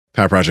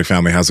Power Project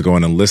family, how's it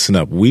going? And listen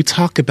up. We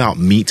talk about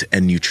meat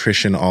and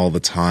nutrition all the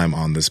time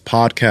on this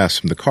podcast,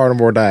 from the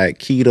carnivore diet,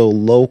 keto,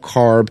 low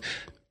carb,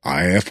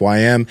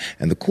 IFYM.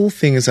 And the cool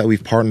thing is that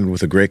we've partnered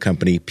with a great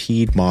company,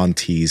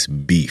 Piedmontese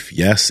Beef.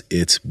 Yes,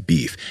 it's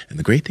beef. And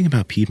the great thing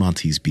about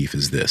Piedmontese Beef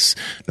is this.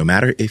 No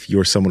matter if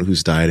you're someone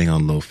who's dieting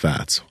on low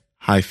fats,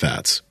 high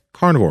fats,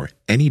 carnivore,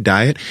 any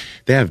diet,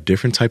 they have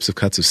different types of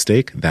cuts of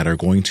steak that are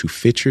going to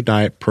fit your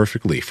diet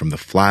perfectly. From the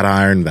flat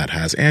iron that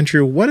has,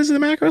 Andrew, what is the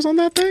macros on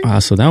that thing?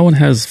 So that one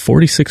has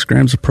 46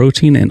 grams of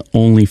protein and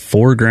only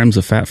 4 grams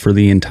of fat for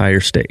the entire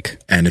steak.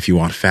 And if you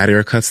want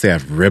fattier cuts, they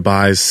have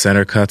ribeyes,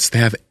 center cuts. They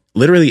have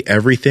literally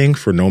everything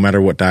for no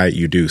matter what diet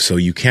you do. So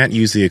you can't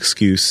use the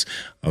excuse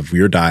of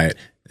your diet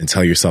and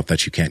tell yourself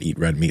that you can't eat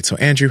red meat. So,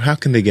 Andrew, how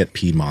can they get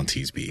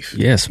Piedmontese beef?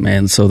 Yes,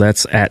 man. So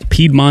that's at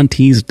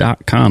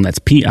Piedmontese.com. That's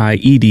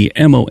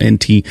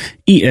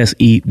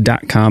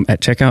Piedmontese.com.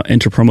 At checkout,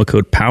 enter promo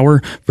code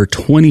POWER for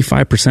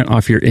 25%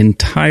 off your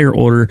entire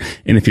order.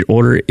 And if your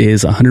order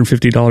is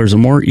 $150 or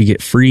more, you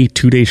get free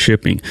 2-day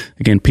shipping.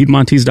 Again,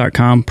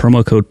 Piedmontese.com,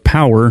 promo code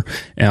POWER.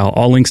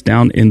 All links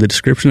down in the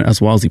description,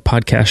 as well as the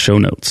podcast show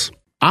notes.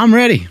 I'm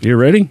ready. You're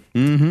ready?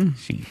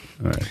 Mm-hmm.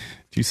 All right. Do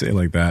you say it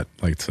like that,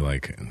 like to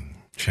like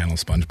channel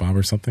SpongeBob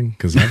or something?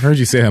 Because I've heard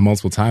you say that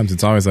multiple times.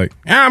 It's always like,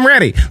 I'm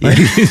ready. Like,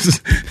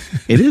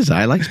 It is.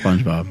 I like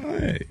SpongeBob.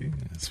 Hey,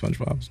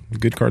 SpongeBob's a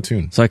good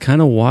cartoon. So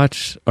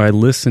I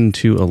listened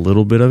to a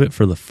little bit of it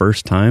for the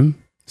first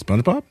time.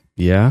 SpongeBob?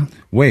 Yeah.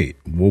 Wait.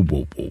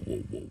 Whoa.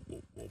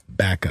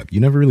 Back up. You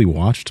never really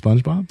watched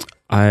SpongeBob?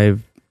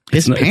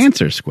 His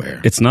pants are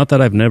square. It's not that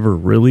I've never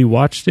really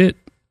watched it.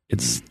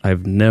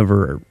 I've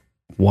never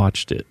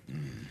watched it.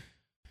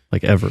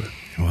 Like ever.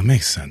 Well, it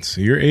makes sense.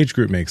 Your age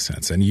group makes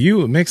sense. And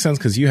it makes sense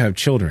because you have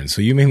children. So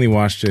you mainly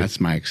watched it. That's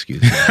my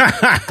excuse.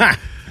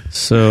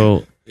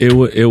 So it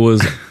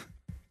was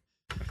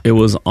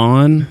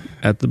on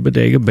at the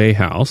Bodega Bay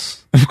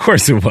house. Of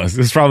course it was.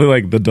 It's probably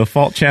like the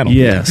default channel.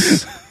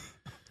 Yes.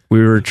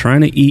 We were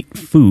trying to eat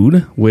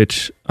food,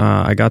 which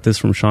I got this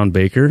from Sean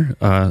Baker.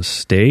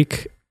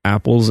 Steak,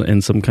 apples,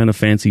 and some kind of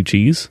fancy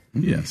cheese.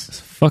 Yes.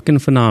 It's fucking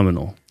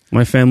phenomenal.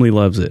 My family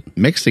loves it.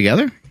 Mixed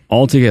together?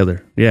 All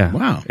together. Yeah.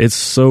 Wow. It's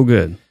so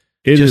good.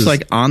 It Just is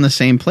like on the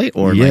same plate,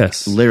 or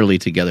yes, like literally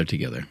together?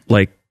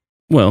 Like,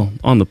 well,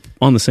 on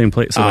the same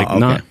plate. So like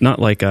okay. not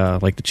like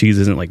the cheese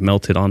isn't like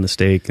melted on the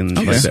steak and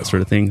like that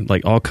sort of thing.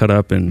 Like all cut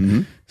up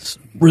and it's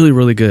really,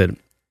 really good.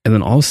 And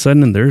then all of a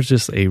sudden there's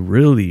just a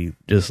really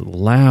just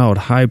loud,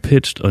 high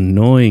pitched,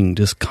 annoying,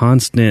 just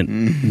constant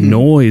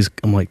noise.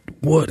 I'm like,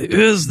 what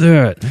is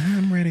that?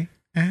 I'm ready.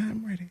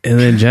 And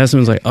then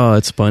Jasmine's like, oh,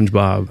 it's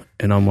SpongeBob.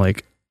 And I'm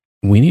like,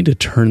 we need to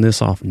turn this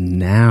off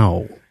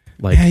now.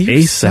 Like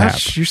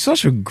ASAP. You're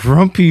such a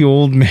grumpy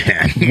old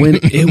man. When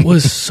it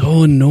was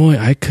so annoying,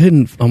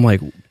 I'm like,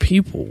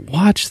 people,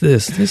 watch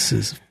this. This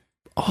is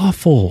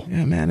awful.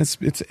 Yeah, man, it's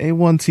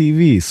A1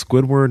 TV.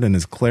 Squidward and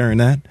his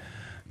clarinet,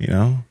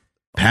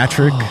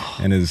 Patrick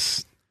and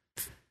his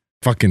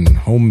fucking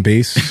home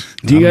base.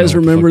 Do you guys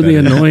remember the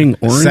annoying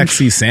orange?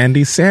 Sexy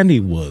Sandy?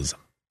 Sandy was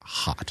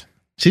hot.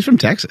 She's from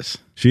Texas.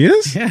 She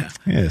is? Yeah.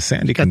 Yeah,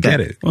 Sandy can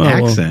get it.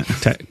 Accent.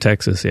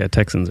 Texas, yeah,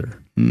 Texans are.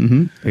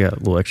 Mm-hmm. They got a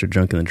little extra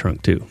junk in the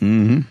trunk, too.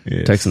 Mm-hmm.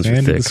 Yeah, Texans Sandy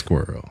are thick. the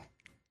squirrel.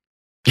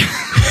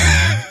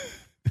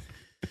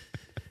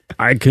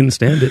 I couldn't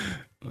stand it.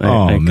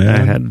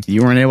 Man.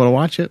 You weren't able to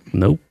watch it?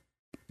 Nope.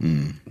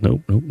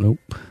 Nope.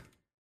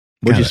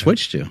 What'd you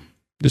switch to?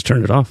 Just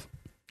turned it off.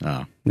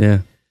 Oh. Yeah.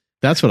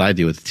 That's what I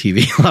do with the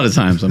TV a lot of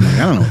times. I'm like,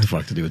 I don't know what the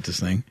fuck to do with this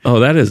thing.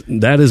 Oh, that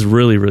is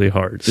really, really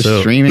hard.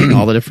 Just streaming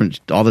all the different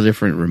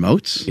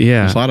remotes. Yeah.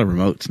 There's a lot of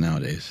remotes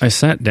nowadays. I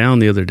sat down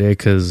the other day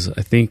because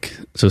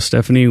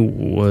Stephanie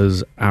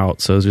was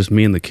out, so it was just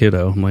me and the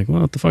kiddo. I'm like,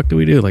 well, what the fuck do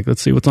we do? Like,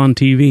 let's see what's on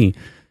TV.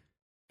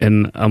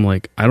 And I'm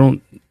like,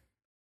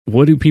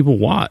 what do people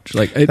watch?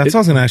 Like, that's what I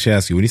was going to actually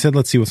ask you. When you said,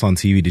 let's see what's on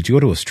TV, did you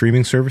go to a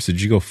streaming service or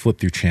did you go flip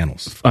through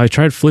channels? I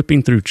tried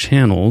flipping through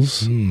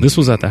channels. This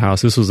was at the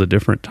house. This was a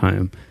different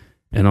time.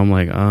 And I'm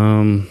like,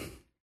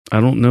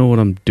 I don't know what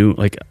I'm doing.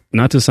 Like,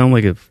 not to sound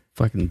like a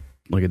fucking,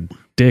 like a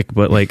dick,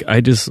 but like,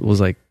 I just was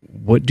like,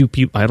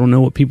 I don't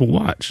know what people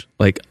watch.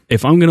 Like,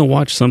 if I'm going to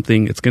watch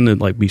something, it's going to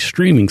like be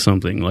streaming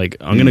something. Like,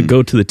 I'm going to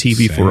go to the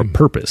TV for a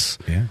purpose.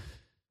 Yeah.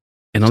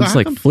 And I'm just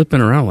like flipping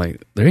around,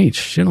 like, there ain't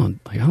shit on.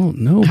 Like, I don't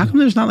know. How come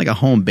there's not like a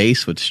home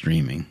base with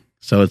streaming?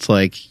 So it's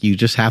like you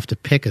just have to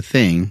pick a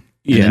thing,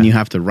 and then you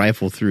have to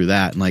rifle through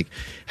that. And like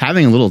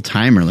having a little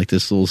timer, like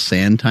this little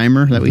sand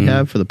timer that we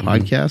have for the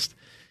podcast,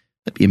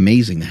 that'd be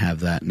amazing to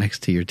have that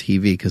next to your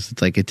TV, because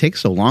it's like it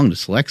takes so long to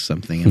select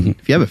something. And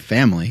if you have a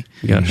family,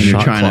 and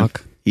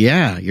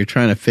you're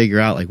trying to figure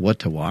out like what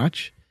to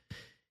watch.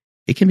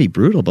 It can be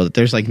brutal, but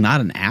there's like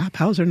not an app.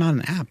 How is there not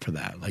an app for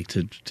that? Like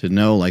to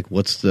know like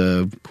what's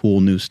the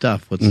cool new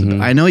stuff?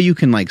 I know you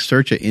can like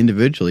search it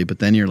individually, but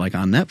then you're like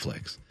on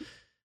Netflix.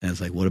 And it's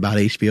like, what about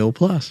HBO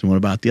Plus? And what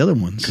about the other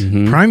ones?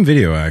 Prime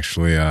Video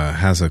actually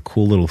has a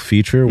cool little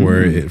feature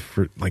where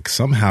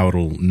somehow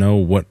it'll know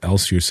what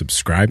else you're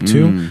subscribed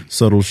to.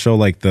 So it'll show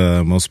like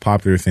the most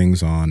popular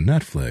things on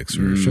Netflix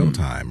or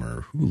Showtime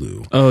or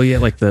Hulu. Oh yeah,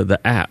 like the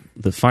app,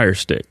 the Fire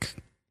Stick.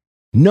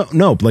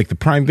 No, like the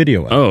Prime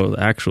Video app. Oh,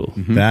 the actual.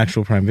 The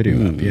actual Prime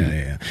Video app.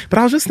 Yeah. But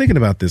I was just thinking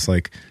about this,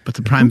 like. But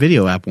the Prime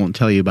Video app won't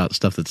tell you about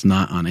stuff that's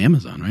not on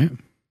Amazon, right?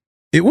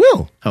 It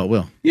will. Oh, it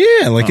will.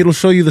 Yeah, like it'll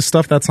show you the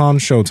stuff that's on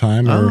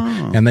Showtime,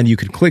 and then you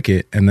could click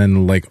it and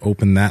then like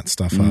open that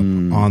stuff up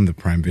on the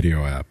Prime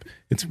Video app.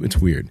 It's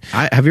weird.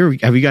 Have you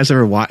guys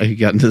ever have you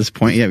gotten to this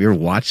point yet? Have you ever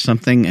watched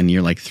something and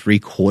you're like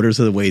 3/4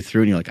 of the way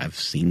through and you're like, I've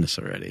seen this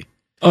already?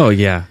 Oh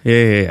yeah.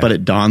 But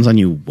it dawns on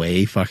you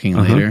way fucking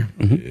later.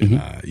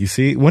 You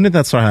see, when did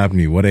that start happening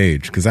to you? What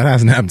age? Because that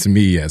hasn't happened to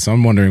me yet. So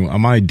I'm wondering,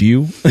 am I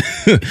due?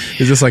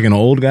 Is this like an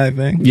old guy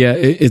thing? Yeah,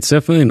 it's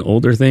definitely an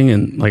older thing.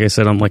 And like I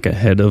said, I'm like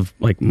ahead of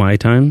like my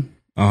time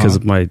because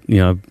of my,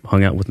 I've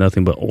hung out with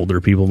nothing but older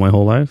people my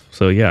whole life.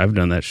 So yeah, I've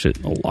done that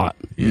shit a lot.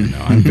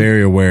 I'm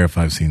very aware if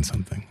I've seen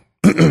something.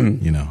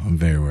 I'm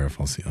very aware if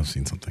I've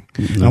seen something.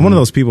 I'm one of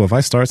those people, if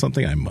I start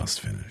something, I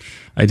must finish.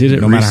 I did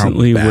it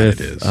recently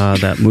with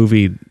that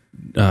movie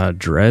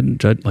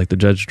Dredd, like the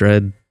Judge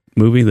Dredd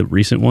movie, the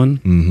recent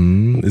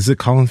one. Is it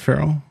Colin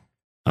Farrell?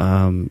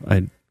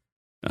 I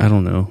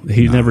don't know.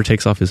 He never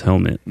takes off his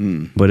helmet,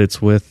 but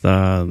it's with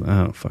I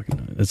don't fucking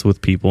know. It's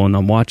with people, and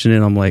I'm watching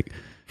it. I'm like,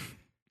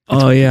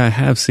 oh yeah, I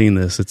have seen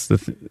this. It's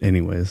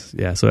anyways.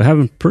 Yeah, so it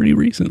happened pretty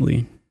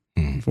recently,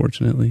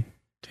 unfortunately.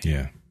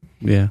 Yeah.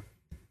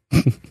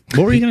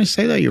 What were you going to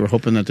say? That you were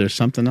hoping that there's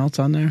something else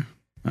on there?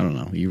 I don't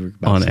know. You were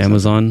about on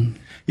Amazon.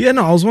 Something. Yeah,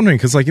 no, I was wondering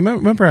because, like, you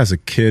remember as a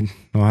kid?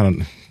 No, I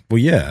don't. Well,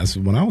 yeah,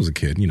 when I was a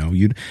kid,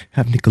 you'd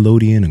have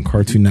Nickelodeon and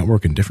Cartoon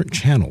Network and different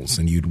channels,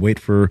 and you'd wait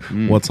for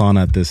what's on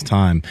at this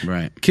time.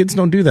 Right. Kids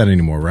don't do that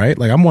anymore, right?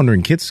 Like, I'm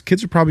wondering, kids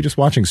are probably just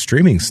watching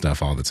streaming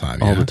stuff all the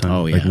time. All the time.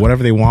 Oh yeah. Like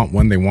whatever they want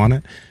when they want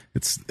it.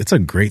 It's a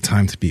great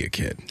time to be a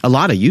kid. A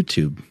lot of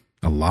YouTube.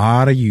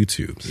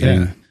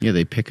 Yeah. Yeah,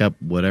 they pick up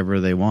whatever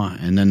they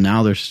want, and then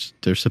now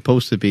they're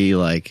supposed to be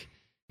like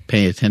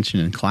paying attention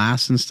in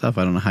class and stuff.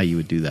 I don't know how you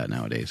would do that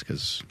nowadays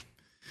because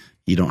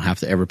you don't have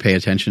to ever pay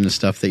attention to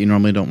stuff that you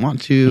normally don't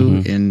want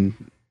to in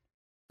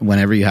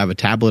whenever you have a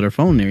tablet or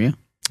phone near you.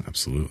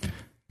 Absolutely.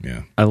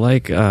 Yeah. I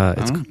like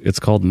it's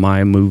called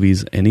My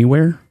Movies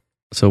Anywhere.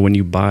 So when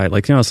you buy,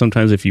 like,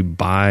 sometimes if you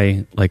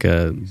buy like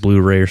a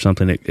Blu-ray or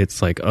something,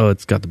 it's like, oh,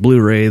 it's got the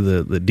Blu-ray,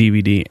 the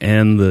DVD,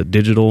 and the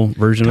digital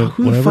version of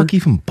who whatever. Who the fuck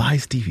even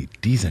buys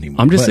DVDs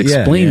anymore? I'm just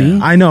explaining.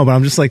 Yeah. I know, but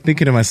I'm just like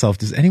thinking to myself,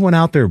 does anyone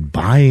out there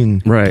buying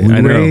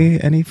Blu-ray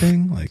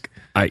anything? Like,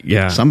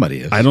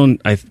 somebody is.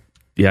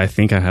 I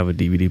think I have a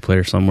DVD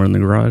player somewhere in the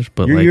garage,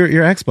 but your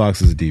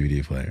Xbox is a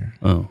DVD player.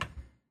 Oh,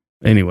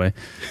 anyway.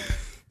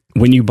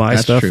 When you buy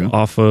stuff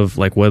off of,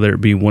 like, whether it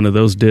be one of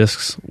those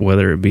discs,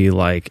 whether it be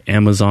like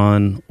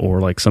Amazon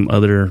or like some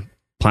other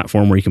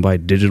platform where you can buy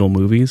digital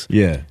movies,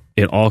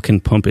 it all can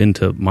pump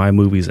into My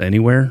Movies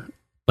Anywhere,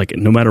 like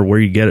no matter where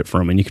you get it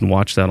from, and you can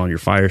watch that on your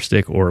Fire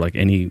Stick or like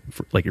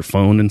like your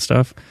phone and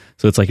stuff.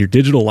 So it's like your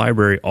digital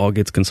library all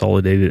gets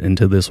consolidated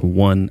into this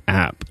one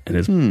app, and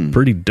it's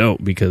pretty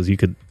dope because you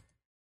could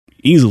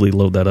easily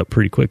load that up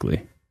pretty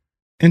quickly.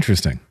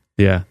 Interesting.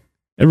 Yeah.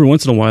 Every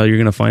once in a while, you're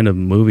going to find a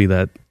movie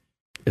that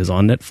is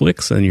on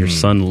Netflix and your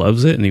son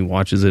loves it and he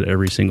watches it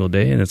every single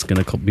day, and it's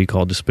going to be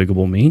called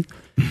Despicable Me.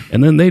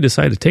 And then they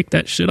decide to take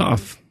that shit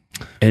off,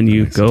 and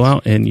you go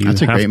out and you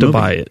have to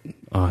buy it.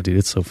 Oh, dude,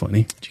 it's so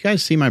funny. Did you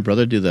guys see my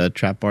brother do the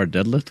trap bar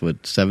deadlift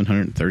with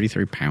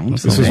 733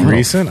 pounds? This was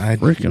recent?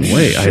 Freaking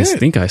wait. I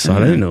think I saw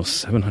it. I didn't know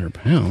 700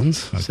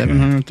 pounds. Okay.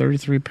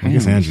 733 pounds. I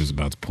guess Andrew's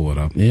about to pull it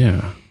up.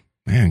 Yeah.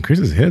 Man,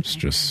 Chris's hips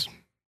just,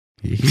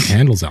 he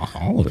handles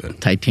all of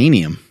it.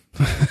 Titanium.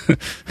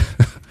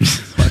 It's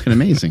fucking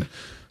amazing.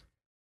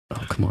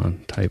 Oh, come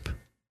on, type.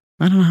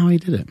 I don't know how he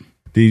did it.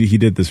 He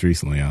did this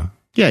recently, huh?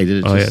 Yeah, he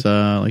did it just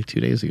like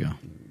 2 days ago.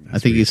 I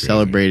think he's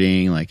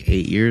celebrating like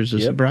 8 years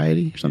of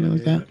sobriety or something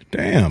like that.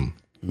 Damn.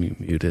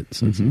 Mute it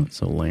so it's not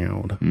so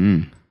loud.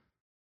 Yeah,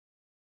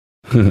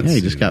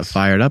 he just got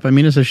fired up. I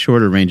mean, it's a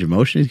shorter range of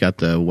motion. He's got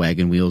the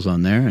wagon wheels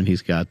on there, and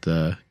he's got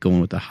the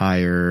going with the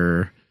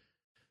higher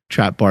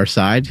trap bar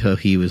side. So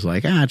he was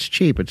like, it's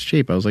cheap.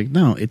 I was like,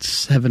 no, it's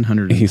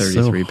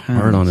 733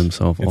 pounds. Hard on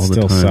himself all the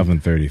time. It's still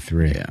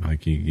 733. Yeah.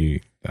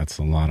 Like that's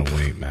a lot of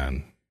weight,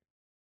 man.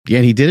 Yeah,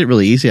 and he did it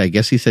really easy. I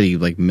guess he said he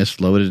like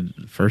misloaded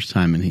the first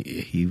time, and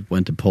he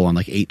went to pull on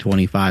like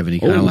 825, and he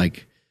kind of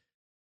like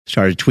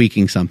started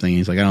tweaking something.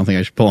 He's like, I don't think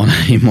I should pull on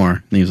it anymore.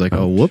 And he was like,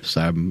 whoops,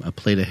 I'm a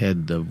plate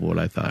ahead of what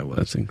I thought I was.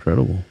 That's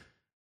incredible.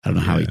 I don't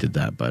know how he did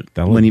that, but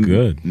when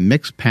you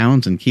mix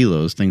pounds and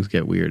kilos, things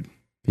get weird.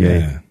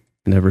 Yeah.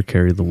 Never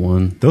carry the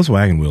one. Those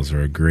wagon wheels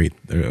are a great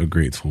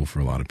tool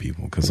for a lot of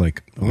people because,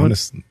 like,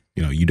 honest,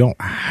 you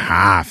don't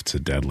have to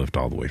deadlift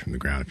all the way from the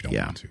ground if you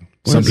don't want to.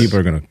 Some people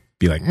are gonna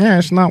be like,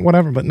 it's not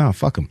whatever, but no,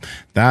 fuck them.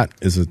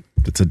 It's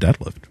a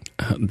deadlift.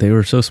 They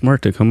were so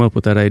smart to come up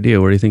with that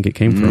idea. Where do you think it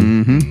came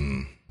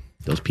from?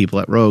 Those people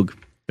at Rogue,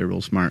 they're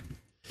real smart.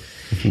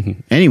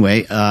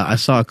 Anyway, I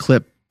saw a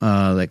clip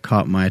that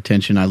caught my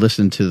attention. I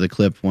listened to the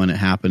clip when it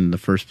happened in the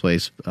first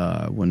place,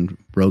 when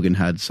Rogan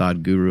had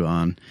Sadhguru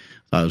on.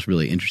 I thought it was a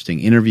really interesting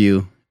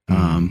interview.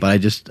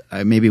 But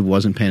I maybe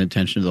wasn't paying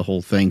attention to the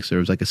whole thing. So there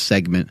was like a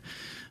segment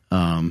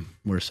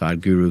where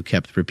Sadhguru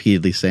kept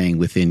repeatedly saying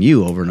 "within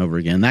you" over and over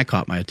again. That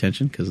caught my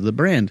attention because of the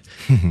brand.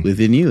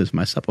 Within You is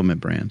my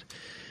supplement brand.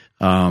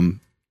 But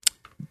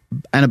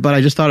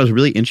I just thought it was a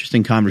really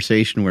interesting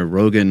conversation where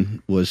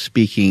Rogan was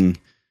speaking,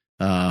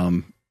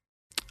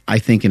 I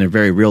think, in a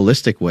very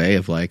realistic way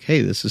of like,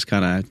 hey, this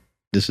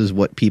is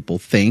what people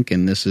think,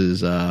 and this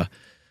is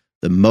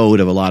the mode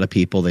of a lot of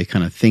people. They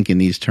kind of think in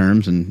these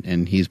terms,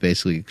 and he's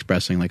basically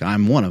expressing like,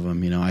 I'm one of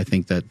them. I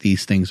think that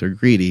these things are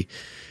greedy,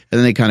 and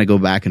then they kind of go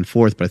back and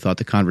forth. But I thought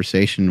the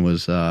conversation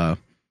was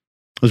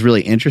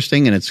really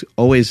interesting, and it's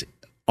always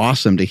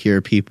awesome to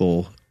hear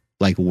people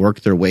like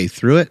work their way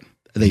through it.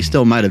 They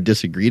still might have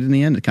disagreed in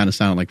the end. It kind of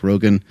sounded like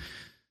Rogan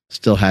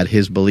still had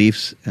his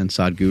beliefs and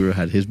Sadhguru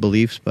had his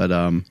beliefs, but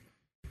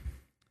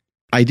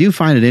I do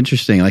find it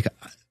interesting. Like,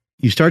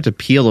 you start to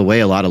peel away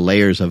a lot of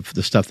layers of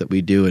the stuff that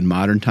we do in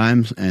modern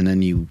times, and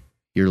then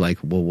you're like,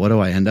 well, what do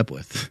I end up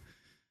with?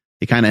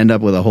 You kind of end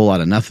up with a whole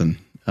lot of nothing.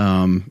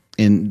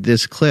 In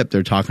this clip,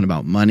 they're talking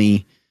about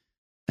money,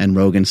 and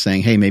Rogan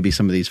saying, hey, maybe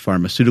some of these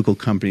pharmaceutical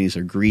companies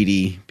are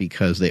greedy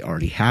because they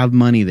already have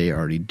money, they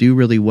already do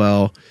really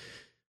well.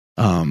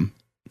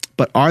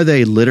 But are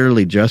they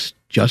literally just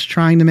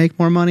trying to make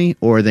more money,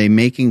 or are they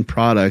making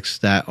products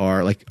that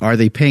are like, are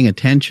they paying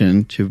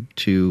attention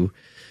to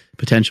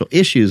potential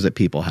issues that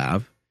people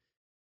have,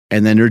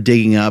 and then they're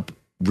digging up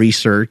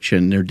research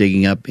and they're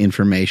digging up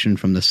information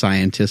from the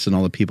scientists and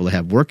all the people they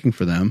have working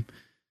for them?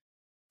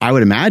 I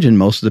would imagine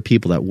most of the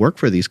people that work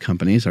for these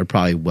companies are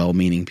probably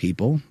well-meaning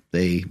people.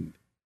 They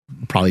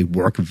probably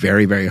work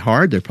very, very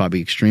hard. They're probably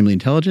extremely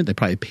intelligent. They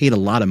probably paid a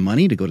lot of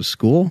money to go to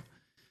school,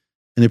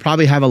 and they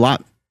probably have a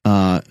lot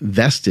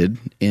vested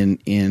in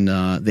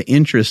the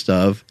interest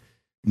of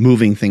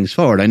moving things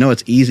forward. I know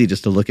it's easy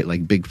just to look at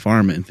like big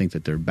pharma and think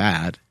that they're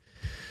bad.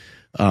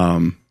 But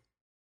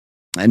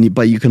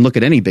you can look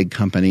at any big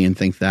company and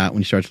think that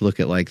when you start to look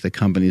at like the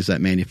companies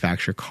that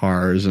manufacture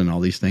cars and all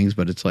these things,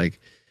 but it's like,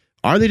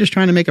 are they just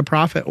trying to make a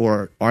profit,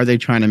 or are they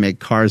trying to make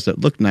cars that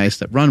look nice,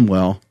 that run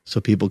well, so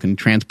people can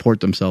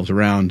transport themselves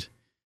around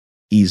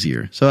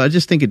easier? So I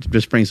just think it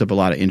just brings up a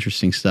lot of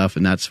interesting stuff,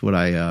 and that's what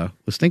I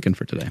was thinking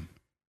for today.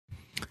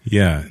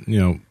 Yeah,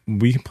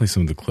 we can play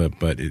some of the clip,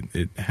 but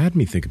it had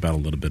me think about a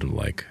little bit of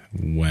like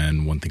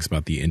when one thinks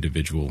about the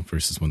individual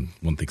versus when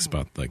one thinks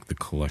about like the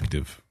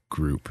collective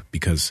group.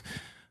 Because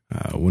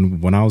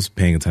when I was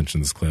paying attention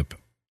to this clip,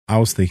 I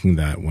was thinking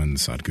that when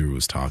Sadhguru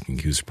was talking,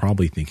 he was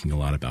probably thinking a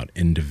lot about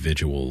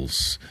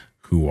individuals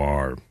who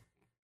are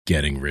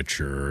getting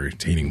richer,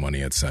 attaining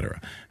money, etc.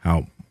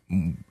 How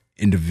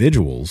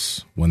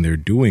individuals, when they're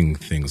doing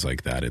things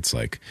like that, it's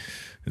like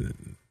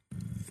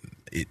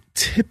it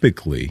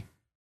typically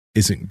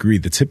isn't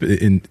greed.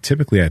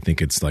 Typically, I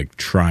think it's like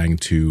trying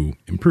to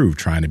improve,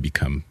 trying to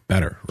become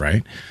better,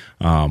 right?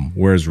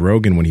 Whereas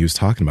Rogan, when he was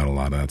talking about a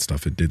lot of that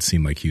stuff, it did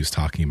seem like he was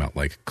talking about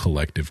like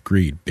collective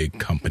greed, big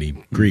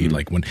company greed. Mm-hmm.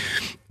 Like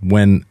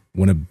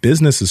when a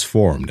business is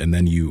formed, and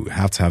then you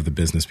have to have the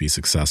business be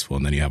successful,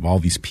 and then you have all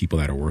these people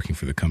that are working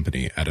for the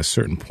company, at a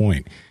certain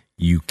point,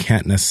 you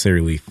can't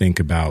necessarily think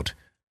about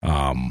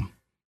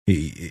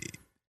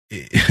you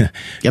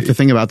have to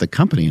think about the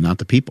company and not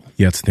the people.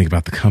 You have to think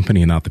about the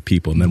company and not the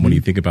people. And then when you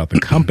think about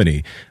the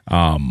company, there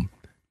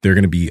are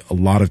going to be a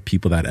lot of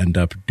people that end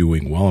up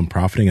doing well and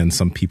profiting, and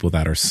some people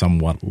that are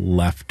somewhat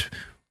left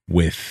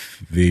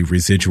with the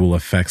residual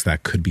effects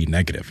that could be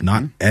negative.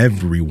 Not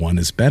everyone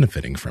is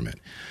benefiting from it.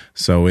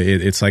 So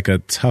it's like a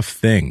tough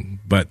thing.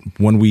 But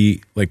when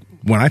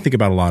I think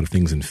about a lot of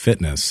things in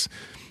fitness,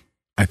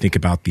 I think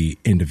about the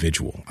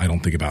individual. I don't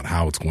think about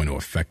how it's going to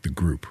affect the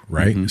group,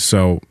 right? Mm-hmm.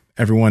 So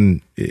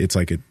everyone, it's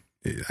like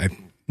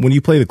when you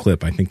play the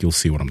clip, I think you'll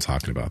see what I'm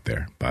talking about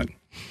there. But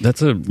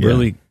that's a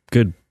really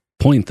good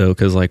point, though,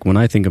 because like when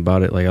I think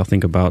about it, like I'll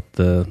think about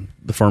the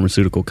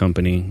pharmaceutical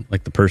company,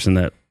 like the person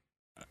that,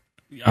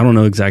 I don't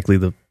know exactly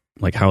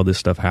how this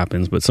stuff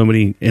happens, but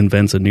somebody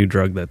invents a new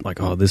drug that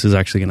like, oh, this is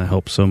actually going to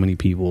help so many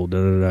people,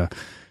 da da da.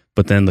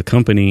 But then the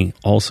company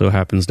also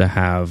happens to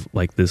have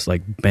like this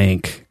like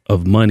bank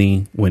of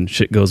money when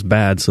shit goes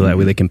bad, so that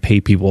way they can pay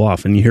people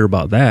off. And you hear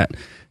about that,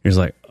 it's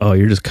like, oh,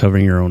 you're just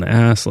covering your own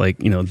ass. Like,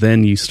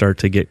 then you start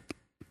to get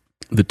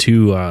the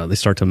two, they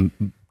start to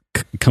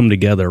come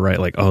together, right?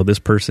 Like, oh, this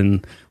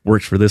person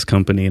works for this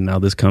company, and now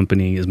this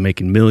company is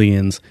making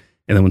millions.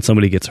 And then when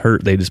somebody gets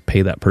hurt, they just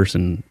pay that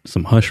person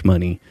some hush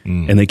money,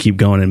 and they keep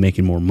going and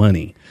making more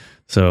money.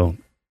 So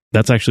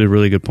that's actually a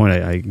really good point.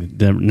 I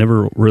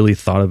never really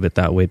thought of it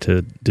that way,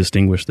 to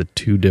distinguish the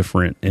two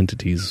different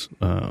entities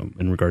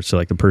in regards to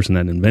like the person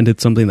that invented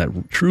something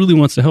that truly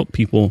wants to help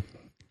people,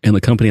 and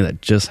the company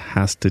that just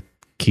has to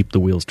keep the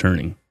wheels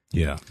turning.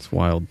 Yeah. It's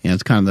wild. Yeah,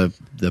 it's kind of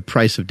the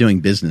price of doing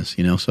business,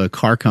 So a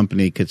car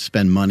company could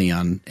spend money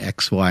on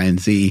X, Y, and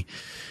Z,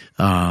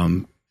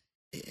 and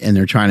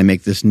they're trying to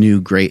make this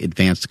new great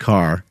advanced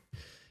car.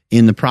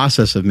 in the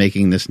process of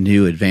making this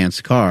new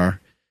advanced car,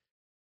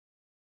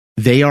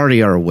 they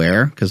already are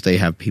aware because they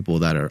have people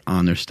that are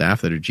on their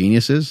staff that are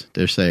geniuses.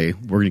 They say,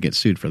 we're going to get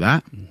sued for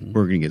that.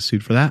 We're going to get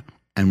sued for that.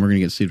 And we're going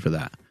to get sued for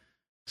that.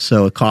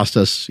 So it cost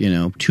us,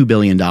 $2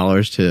 billion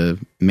to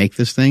make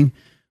this thing.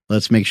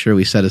 Let's make sure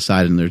we set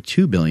aside another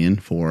 $2 billion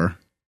for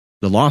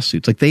the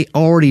lawsuits. Like, they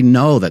already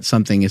know that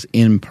something is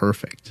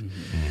imperfect.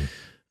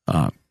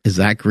 Is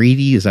that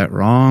greedy? Is that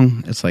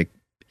wrong? It's like,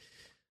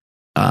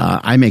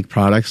 I make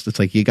products. It's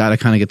like, you got to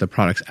kind of get the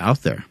products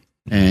out there,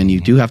 and you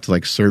do have to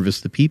like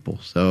service the people.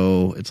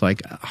 So it's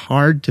like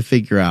hard to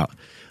figure out.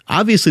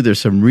 Obviously there's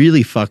some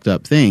really fucked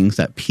up things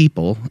that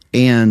people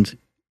and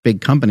big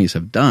companies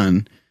have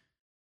done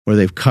where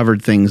they've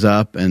covered things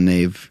up and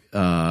they've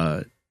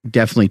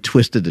definitely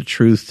twisted the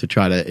truth to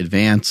try to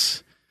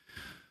advance.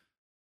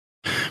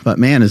 But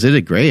man, is it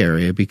a gray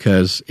area,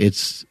 because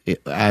as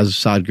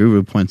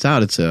Sadhguru points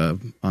out, it's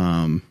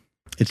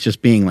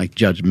just being like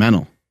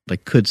judgmental.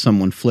 Like, could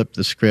someone flip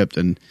the script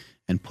and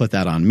put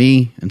that on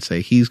me and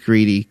say he's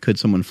greedy? Could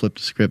someone flip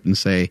the script and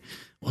say,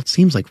 well, it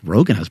seems like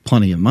Rogan has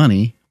plenty of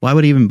money. Why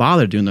would he even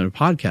bother doing their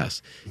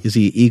podcast? Is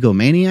he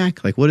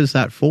egomaniac? Like, what is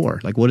that for?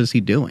 Like, what is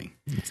he doing?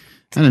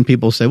 And then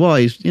people say, well,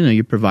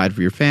 you provide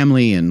for your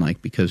family, and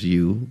like, because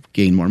you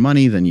gain more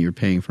money, then you're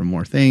paying for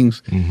more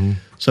things.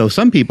 So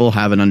some people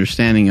have an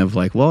understanding of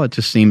like, well, it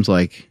just seems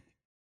like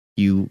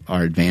you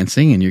are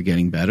advancing and you're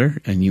getting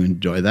better and you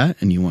enjoy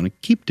that and you want to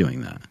keep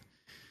doing that.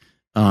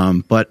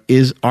 But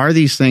are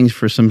these things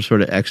for some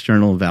sort of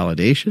external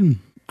validation?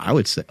 I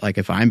would say, like,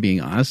 if I'm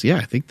being honest, yeah,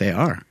 I think they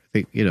are.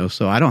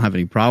 So I don't have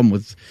any problem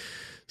with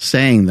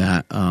saying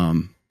that.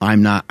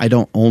 I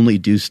don't only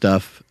do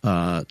stuff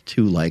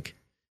to like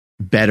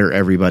better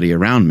everybody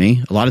around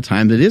me. A lot of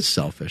times it is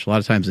selfish. A lot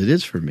of times it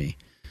is for me.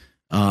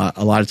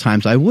 A lot of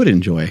times I would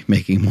enjoy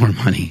making more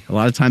money. A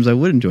lot of times I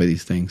would enjoy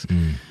these things.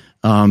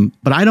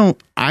 But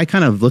I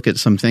kind of look at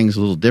some things a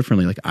little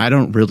differently. Like, I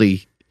don't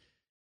really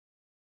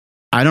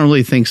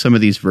think some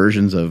of these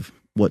versions of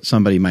what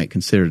somebody might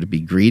consider to be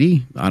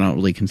greedy, I don't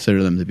really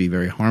consider them to be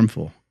very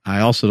harmful.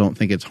 I also don't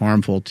think it's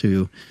harmful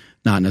to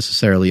not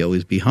necessarily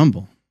always be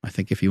humble. I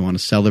think if you want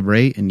to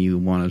celebrate and you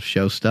want to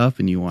show stuff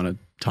and you want to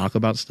talk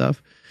about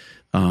stuff,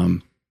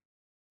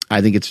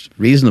 I think it's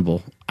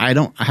reasonable. I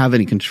don't have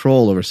any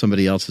control over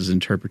somebody else's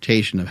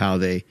interpretation of how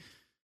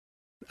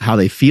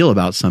they feel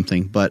about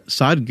something. But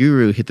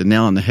Sadhguru hit the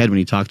nail on the head when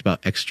he talked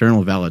about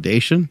external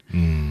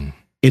validation.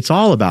 It's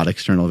all about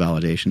external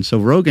validation. So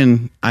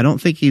Rogan, I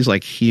don't think he's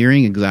like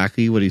hearing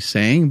exactly what he's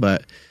saying,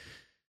 but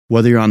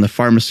whether you're on the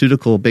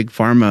pharmaceutical, big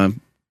pharma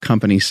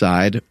company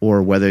side,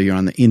 or whether you're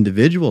on the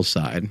individual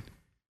side,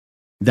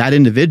 that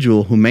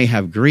individual who may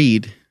have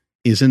greed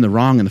is in the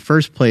wrong in the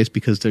first place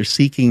because they're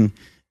seeking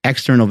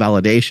external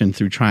validation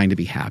through trying to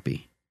be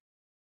happy.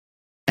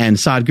 And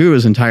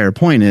Sadhguru's entire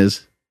point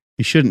is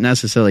you shouldn't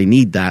necessarily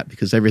need that,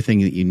 because everything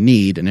that you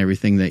need and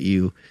everything that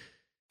you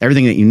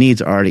need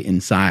is already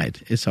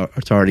inside. It's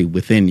already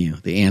within you.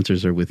 The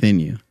answers are within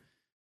you.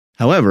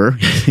 However,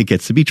 it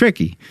gets to be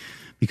tricky,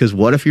 because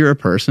what if you're a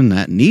person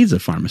that needs a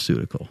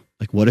pharmaceutical?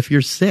 Like, what if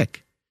you're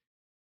sick?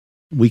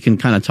 We can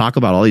kind of talk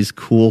about all these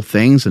cool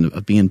things and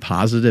of being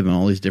positive and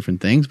all these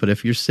different things, but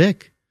if you're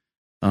sick,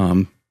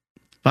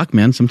 fuck,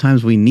 man,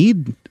 sometimes we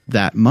need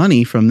that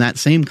money from that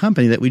same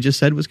company that we just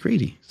said was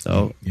greedy.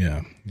 So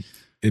yeah,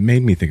 it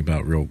made me think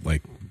about real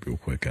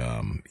quick,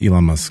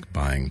 Elon Musk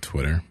buying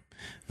Twitter.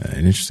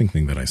 An interesting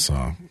thing that I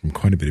saw from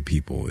quite a bit of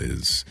people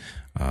is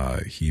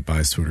he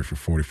buys Twitter for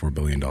 $44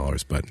 billion,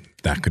 but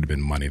that could have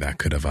been money that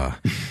could have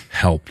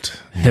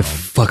helped.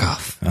 Fuck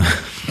off.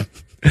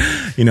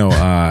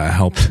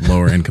 Helped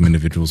lower income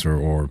individuals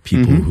or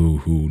people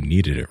who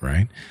needed it,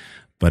 right?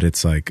 But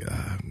it's like,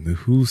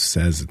 who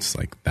says it's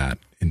like that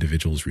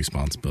individual's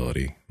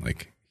responsibility?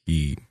 Like,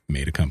 he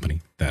made a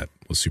company that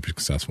was super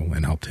successful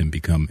and helped him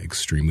become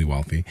extremely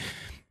wealthy.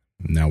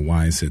 Now,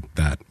 why is it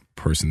that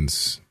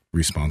person's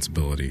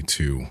responsibility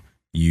to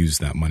use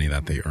that money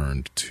that they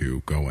earned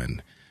to go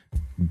and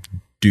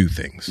do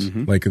things?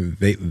 Like,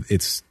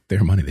 it's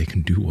their money. They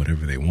can do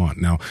whatever they want.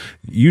 Now,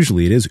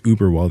 usually it is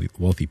uber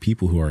wealthy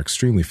people who are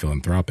extremely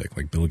philanthropic.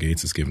 Like, Bill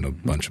Gates has given a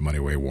bunch of money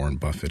away, Warren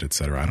Buffett, et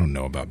cetera. I don't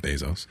know about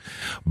Bezos,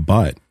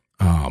 but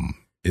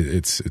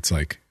it's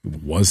like,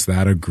 was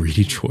that a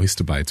greedy choice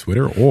to buy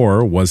Twitter,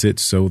 or was it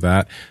so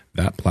that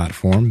that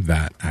platform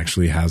that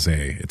actually has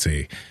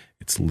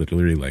it's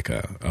literally like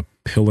a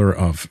pillar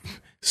of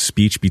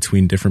speech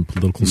between different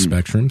political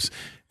spectrums?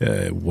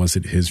 Was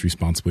it his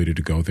responsibility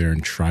to go there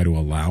and try to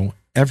allow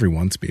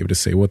everyone to be able to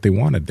say what they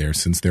wanted there,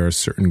 since there are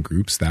certain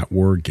groups that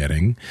were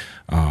getting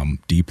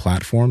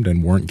deplatformed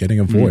and weren't getting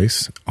a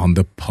voice on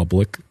the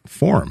public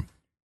forum,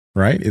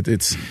 right?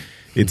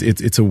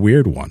 It's a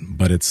weird one,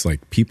 but it's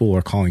like people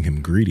are calling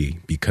him greedy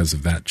because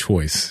of that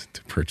choice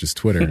to purchase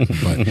Twitter.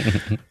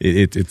 But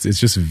it's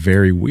just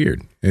very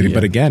weird.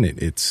 But again,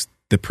 it's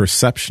the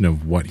perception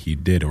of what he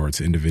did, or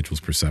it's individual's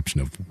perception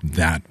of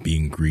that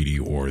being greedy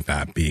or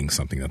that being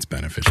something that's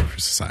beneficial for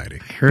society.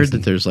 I heard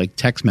that there's like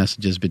text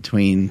messages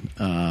between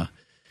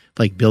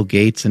like Bill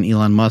Gates and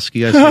Elon Musk.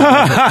 You guys hear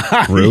about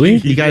that? Really?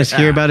 You guys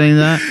hear about any of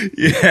that?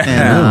 Yeah.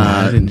 And,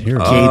 I didn't hear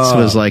about Gates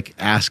was like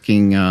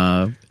asking,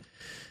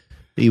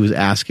 he was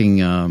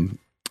asking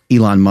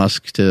Elon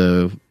Musk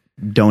to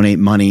donate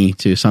money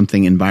to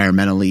something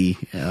environmentally,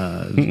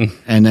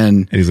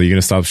 and he's like, "You're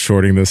gonna stop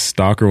shorting this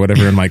stock or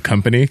whatever in my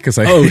company?" Because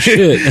Oh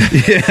shit!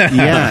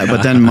 yeah.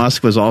 But then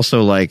Musk was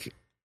also like,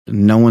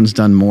 "No one's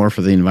done more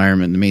for the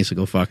environment than me, so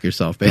go fuck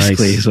yourself."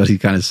 Basically, Nice. is what he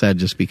kind of said,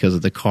 just because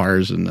of the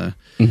cars and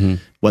the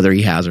whether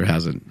he has or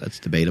hasn't. That's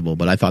debatable.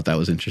 But I thought that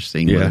was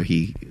interesting. Yeah. Whether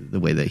the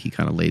way that he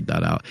kind of laid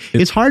that out.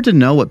 It's hard to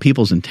know what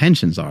people's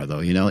intentions are, though.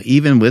 You know,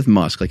 even with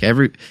Musk, like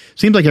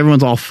seems like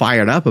everyone's all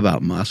fired up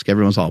about Musk.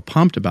 Everyone's all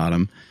pumped about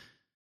him.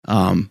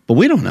 But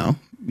we don't know.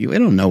 We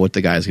don't know what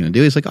the guy's going to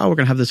do. He's like, "Oh, we're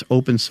going to have this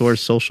open source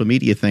social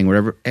media thing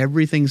where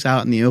everything's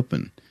out in the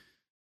open."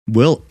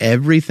 Will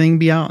everything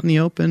be out in the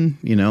open?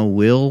 You know,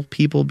 will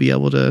people be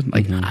able to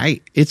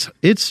like?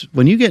 It's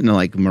when you get into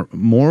like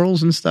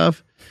morals and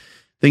stuff,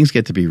 things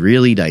get to be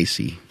really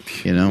dicey.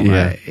 You know,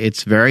 Yeah.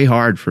 it's very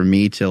hard for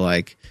me to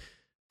like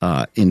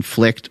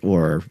inflict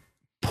or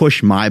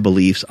push my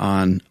beliefs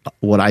on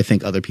what I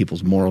think other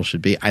people's morals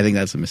should be. I think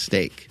that's a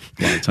mistake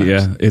a lot of times.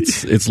 Yeah,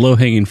 it's low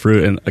hanging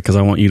fruit, and because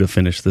I want you to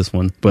finish this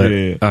one, but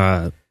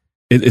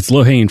it's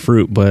low hanging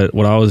fruit. But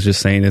what I was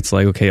just saying, it's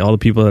like, okay, all the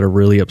people that are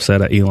really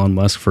upset at Elon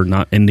Musk for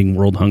not ending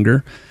world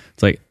hunger,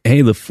 it's like,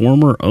 hey, the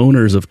former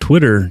owners of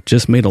Twitter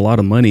just made a lot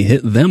of money.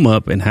 Hit them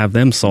up and have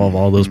them solve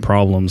all those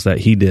problems that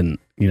he didn't.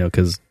 You know,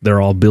 because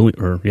they're all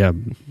they're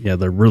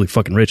really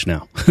fucking rich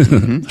now.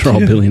 They're all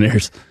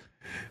billionaires.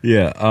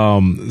 Yeah.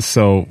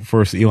 So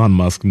first, Elon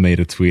Musk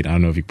made a tweet. I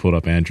don't know if you pulled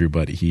up Andrew,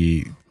 but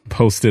he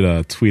posted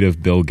a tweet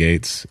of Bill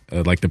Gates,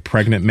 like the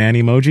pregnant man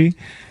emoji,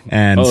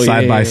 and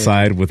side by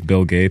side with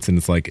Bill Gates, and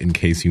it's like, in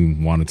case you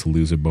wanted to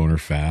lose a boner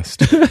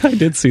fast. I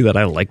did see that.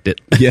 I liked it.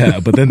 Yeah,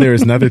 but then there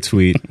was another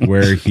tweet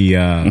where he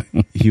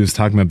was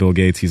talking about Bill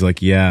Gates. He's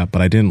like, "Yeah,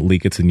 but I didn't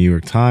leak it to New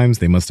York Times.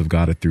 They must have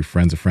got it through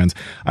friends of friends.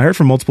 I heard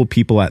from multiple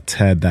people at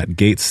TED that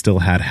Gates still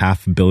had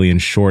 $500 million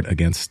short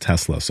against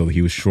Tesla, so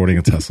he was shorting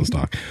a Tesla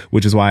stock,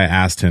 which is why I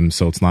asked him.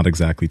 So it's not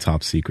exactly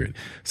top secret.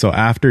 So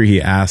after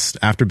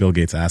Bill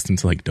Gates asked him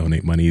to like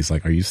donate money, he's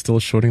like, "Are you still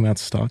shorting that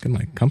stock in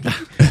my company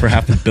for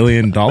 $500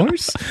 million?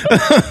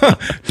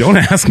 Don't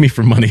ask me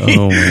for money."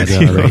 Oh my god,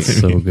 You know that's what I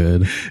so mean?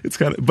 good. It's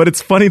but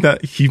it's funny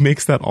that he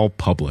makes that all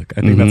public.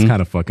 I think that's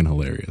kind of fucking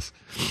hilarious.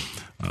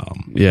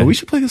 Yeah, we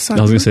should play this song.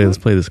 I was gonna say, let's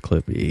play this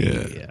clip.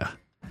 Yeah.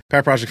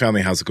 Power Project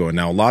family, how's it going?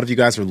 Now, a lot of you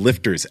guys are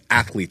lifters,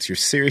 athletes. You're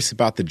serious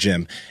about the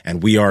gym,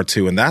 and we are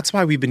too. And that's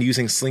why we've been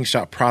using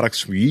Slingshot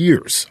products for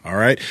years, all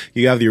right?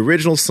 You have the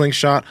original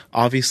Slingshot,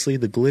 obviously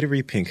the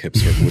glittery pink hip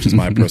circle, which is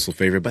my personal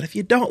favorite. But if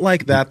you don't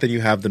like that, then you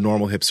have the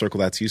normal hip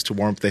circle that's used to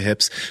warm up the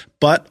hips.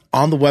 But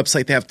on the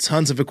website, they have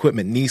tons of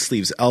equipment, knee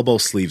sleeves, elbow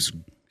sleeves,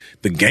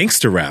 the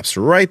gangster wraps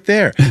right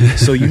there.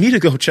 So you need to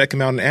go check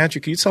them out. And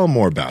Andrew, can you tell them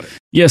more about it?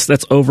 Yes,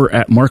 that's over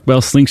at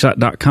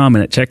markbellslingshot.com,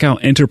 and at checkout,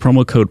 enter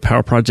promo code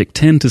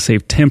PowerProject10 to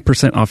save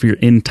 10% off your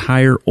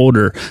entire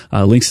order.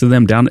 Links to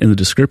them down in the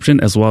description,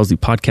 as well as the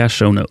podcast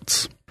show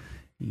notes.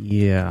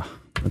 Yeah,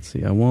 let's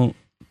see. I won't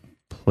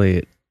play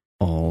it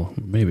all.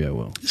 Maybe I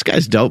will. This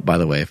guy's dope, by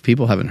the way. If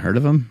people haven't heard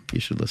of him, you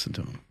should listen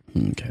to him.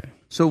 Okay.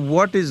 So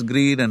what is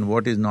greed and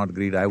what is not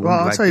greed?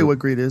 I'll tell you what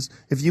greed is.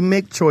 If you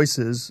make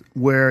choices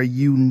where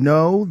you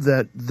know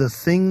that the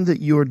thing that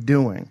you're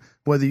doing,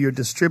 whether you're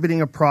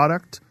distributing a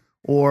product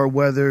or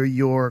whether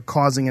you're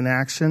causing an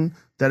action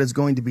that is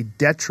going to be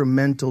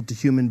detrimental to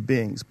human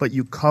beings, but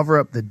you cover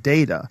up the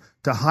data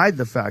to hide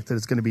the fact that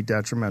it's going to be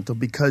detrimental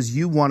because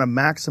you want to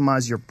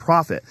maximize your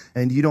profit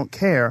and you don't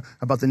care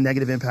about the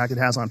negative impact it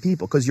has on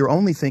people because you're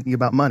only thinking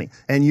about money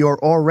and you're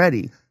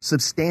already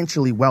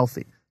substantially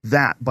wealthy.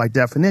 That, by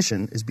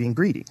definition, is being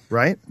greedy,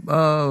 right?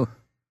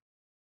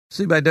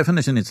 See, by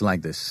definition, it's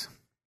like this.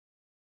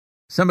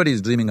 Somebody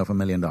is dreaming of $1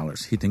 million.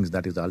 He thinks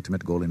that is the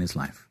ultimate goal in his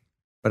life.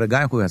 But a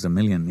guy who has $1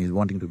 million is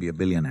wanting to be a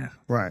billionaire.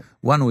 Right.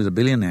 One who is a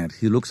billionaire,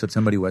 he looks at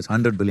somebody who has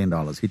 $100 billion.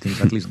 He thinks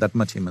at least that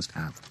much he must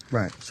have.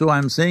 Right. So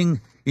I'm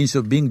saying, instead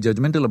of being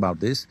judgmental about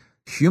this,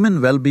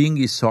 human well-being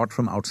is sought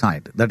from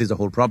outside. That is the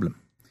whole problem.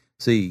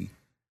 See,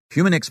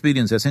 human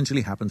experience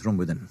essentially happens from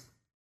within.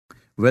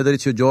 Whether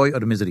it's your joy or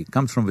misery,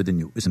 comes from within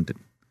you, isn't it?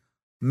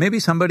 Maybe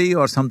somebody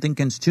or something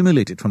can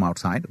stimulate it from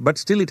outside, but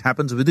still it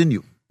happens within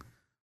you.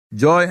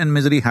 Joy and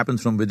misery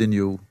happens from within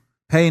you.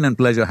 Pain and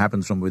pleasure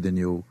happens from within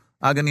you.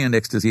 Agony and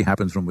ecstasy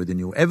happens from within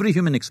you. Every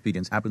human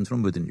experience happens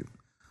from within you.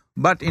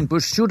 But in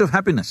pursuit of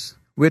happiness,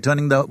 we're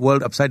turning the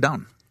world upside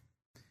down.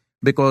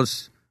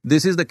 Because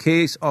this is the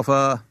case of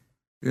there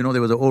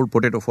was an old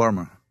potato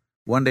farmer.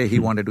 One day he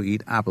wanted to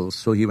eat apples,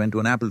 so he went to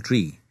an apple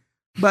tree.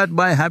 But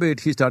by habit,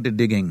 he started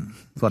digging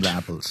for the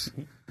apples.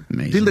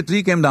 Amazing. Till the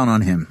tree came down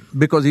on him,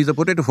 because he's a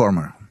potato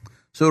farmer.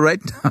 So right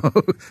now,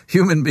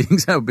 human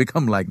beings have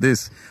become like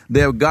this.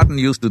 They have gotten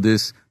used to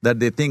this, that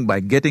they think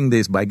by getting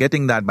this, by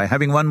getting that, by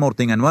having one more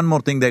thing and one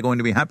more thing, they're going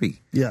to be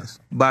happy. Yes.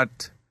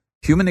 But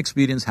human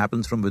experience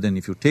happens from within.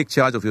 If you take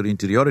charge of your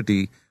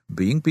interiority,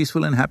 being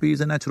peaceful and happy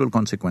is a natural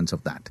consequence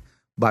of that.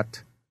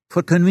 But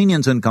For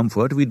convenience and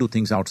comfort, we do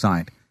things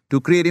outside. To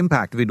create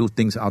impact, we do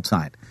things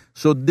outside.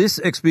 So this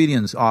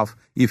experience of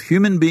if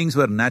human beings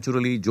were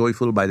naturally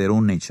joyful by their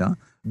own nature,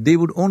 they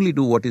would only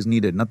do what is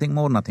needed, nothing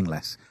more, nothing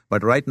less.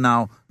 But right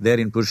now,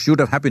 they're in pursuit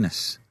of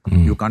happiness.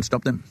 You can't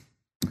stop them.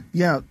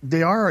 Yeah,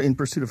 they are in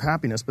pursuit of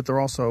happiness, but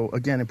they're also,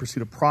 again, in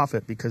pursuit of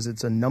profit because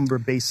it's a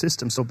number-based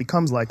system, so it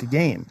becomes like a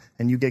game,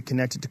 and you get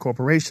connected to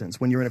corporations.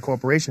 When you're in a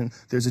corporation,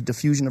 there's a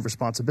diffusion of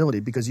responsibility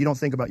because you don't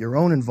think about your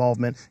own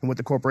involvement in what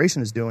the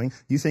corporation is doing.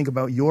 You think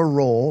about your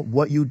role,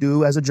 what you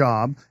do as a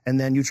job, and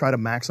then you try to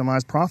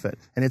maximize profit.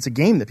 And it's a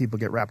game that people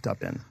get wrapped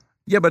up in.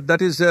 Yeah, but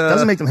that is…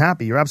 doesn't make them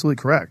happy. You're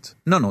absolutely correct.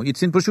 No,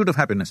 it's in pursuit of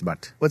happiness,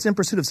 but… Well, it's in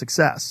pursuit of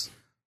success.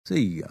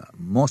 See,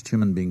 most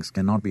human beings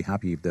cannot be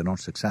happy if they're not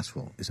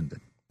successful, isn't it?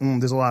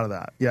 There's a lot of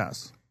that,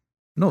 yes.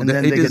 No, and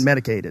then they get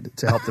medicated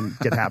to help them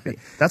get happy.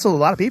 That's a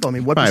lot of people. I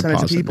mean, what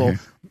percentage of people…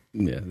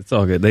 Yeah, it's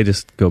all good. They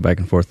just go back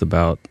and forth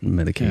about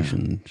medication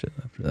and shit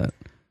after that.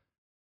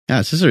 Yeah,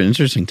 it's just an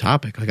interesting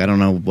topic. Like, I don't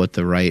know what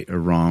the right or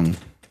wrong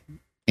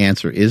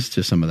answer is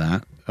to some of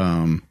that.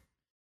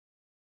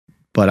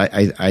 But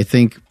I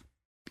think,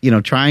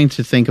 trying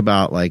to think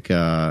about like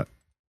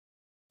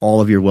all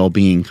of your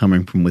well-being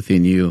coming from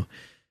within you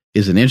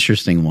is an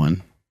interesting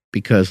one.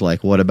 Because,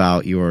 like, what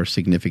about your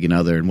significant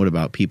other, and what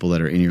about people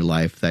that are in your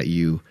life that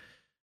you,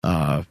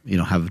 have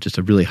just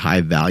a really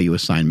high value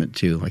assignment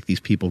to? Like, these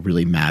people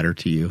really matter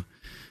to you.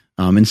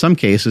 In some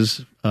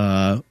cases,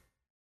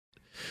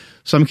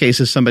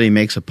 somebody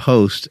makes a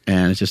post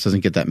and it just doesn't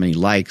get that many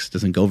likes,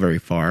 doesn't go very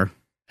far,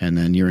 and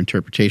then your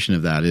interpretation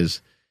of that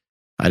is,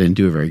 I didn't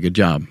do a very good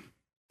job.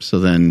 So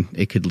then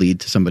it could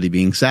lead to somebody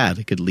being sad.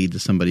 It could lead to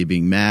somebody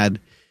being mad.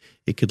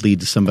 It could lead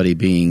to somebody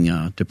being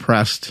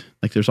depressed.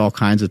 Like there's all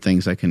kinds of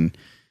things that can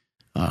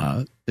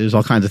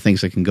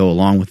go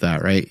along with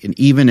that, right? And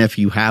even if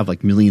you have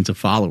like millions of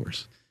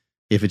followers,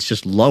 if it's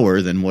just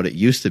lower than what it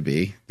used to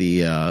be,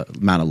 the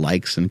amount of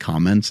likes and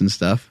comments and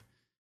stuff,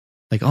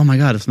 like, oh my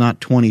God, it's not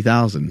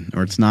 20,000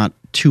 or it's not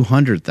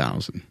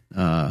 200,000.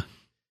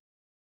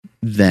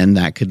 Then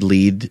that could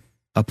lead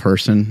a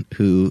person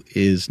who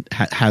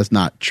has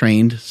not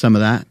trained some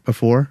of that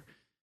before.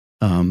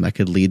 That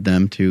could lead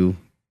them to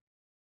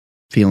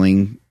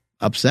feeling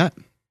upset.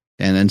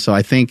 And so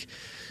I think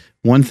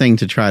one thing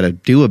to try to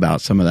do about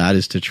some of that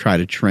is to try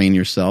to train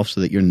yourself so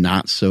that you're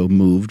not so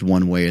moved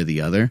one way or the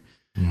other.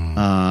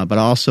 But I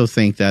also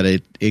think that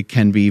it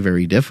can be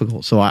very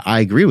difficult. So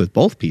I agree with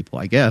both people,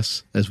 I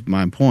guess, as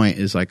my point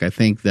is like, I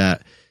think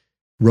that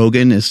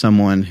Rogan is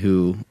someone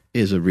who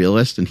is a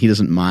realist and he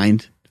doesn't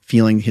mind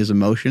feeling his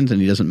emotions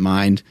and he doesn't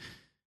mind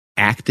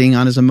acting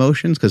on his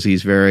emotions because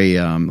he's very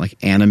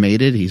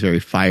animated. He's very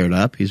fired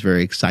up. He's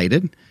very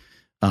excited.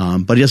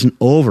 But he doesn't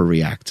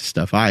overreact to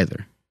stuff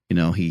either.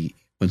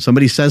 When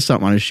somebody says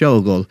something on his show,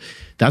 he'll go,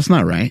 "That's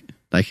not right."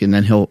 Like, and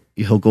then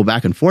he'll go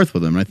back and forth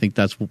with them. And I think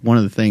that's one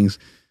of the things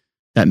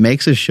that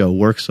makes his show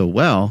work so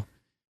well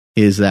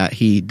is that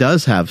he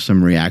does have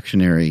some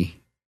reactionary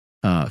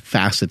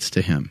facets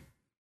to him,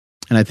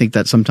 and I think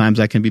that sometimes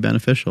that can be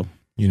beneficial.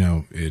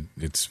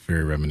 It's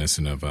very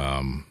reminiscent of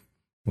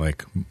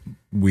like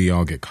we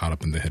all get caught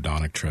up in the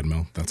hedonic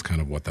treadmill. That's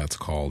kind of what that's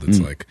called. It's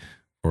like,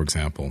 for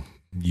example,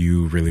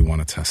 you really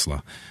want a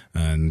Tesla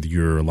and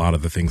a lot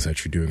of the things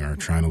that you're doing are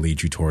trying to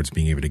lead you towards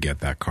being able to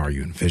get that car.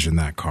 You envision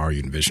that car,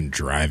 you envision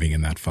driving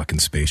in that fucking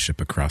spaceship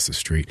across the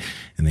street,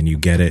 and then you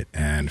get it,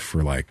 and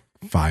for like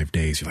 5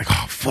 days, you're like,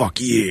 oh, fuck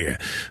yeah.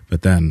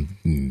 But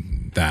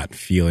then that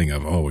feeling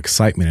of,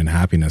 excitement and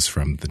happiness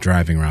from the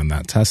driving around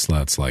that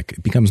Tesla, it's like,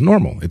 it becomes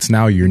normal. It's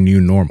now your new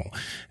normal.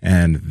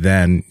 And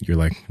then you're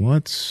like,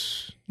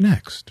 what's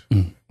next?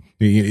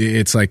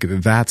 It's like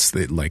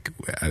like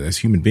as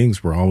human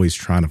beings, we're always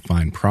trying to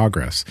find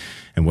progress.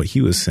 And what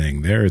he was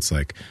saying there, it's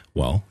like,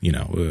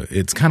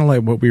 it's kind of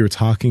like what we were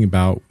talking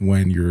about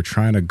when you're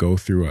trying to go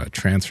through a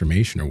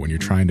transformation or when you're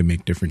trying to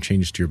make different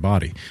changes to your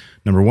body.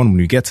 Number one, when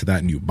you get to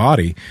that new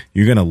body,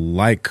 you're going to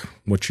like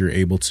what you're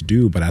able to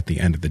do. But at the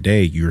end of the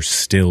day, you're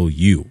still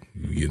you.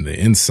 In the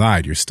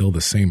inside, you're still the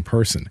same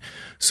person.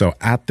 So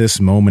at this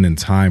moment in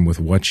time with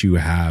what you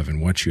have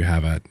and what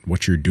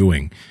you're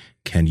doing,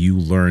 can you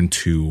learn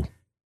to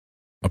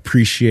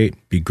appreciate,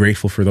 be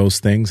grateful for those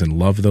things and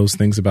love those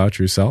things about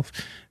yourself,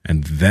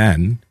 and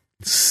then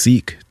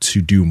seek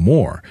to do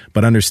more?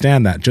 But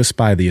understand that just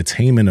by the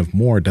attainment of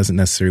more doesn't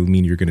necessarily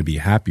mean you're going to be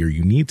happier.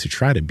 You need to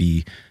try to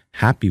be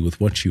happy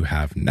with what you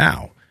have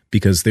now,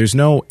 because there's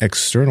no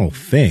external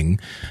thing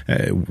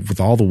with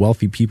all the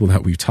wealthy people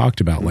that we've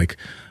talked about, like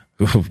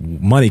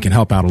money can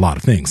help out a lot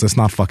of things. Let's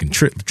not fucking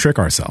trick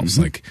ourselves.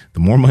 Like the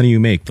more money you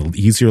make, the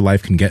easier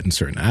life can get in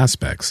certain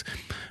aspects.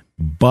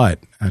 But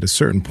at a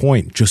certain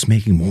point, just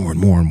making more and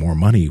more and more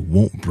money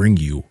won't bring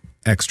you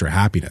extra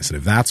happiness. And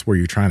if that's where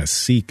you're trying to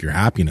seek your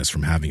happiness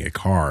from having a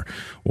car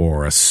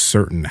or a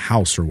certain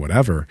house or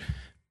whatever,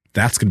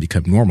 that's going to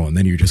become normal. And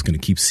then you're just going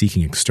to keep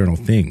seeking external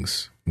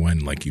things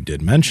when, like you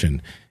did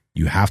mention,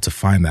 you have to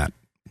find that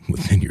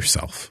within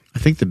yourself. I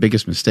think the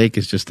biggest mistake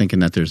is just thinking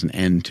that there's an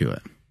end to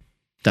it.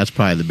 That's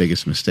probably the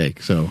biggest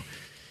mistake. So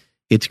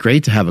it's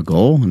great to have a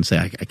goal and say,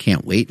 I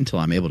can't wait until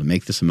I'm able to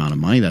make this amount of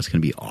money. That's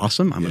going to be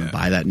awesome. I'm going to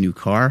buy that new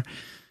car.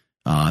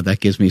 That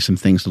gives me some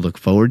things to look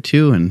forward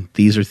to. And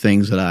these are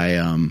things that I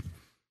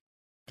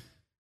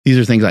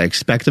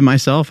expect of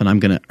myself, and I'm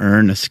going to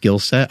earn a skill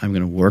set. I'm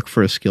going to work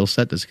for a skill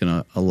set that's going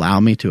to allow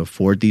me to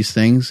afford these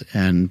things.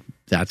 And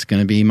that's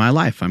going to be my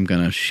life. I'm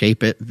going to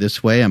shape it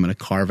this way. I'm going to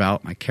carve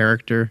out my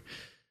character.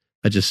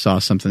 I just saw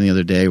something the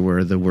other day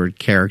where the word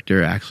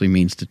character actually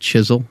means to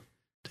chisel,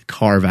 to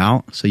carve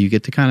out. So you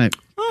get to kind of,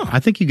 I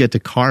think you get to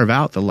carve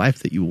out the life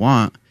that you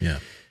want. Yeah.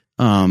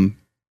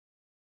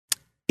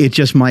 It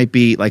just might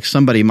be like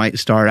somebody might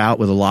start out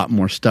with a lot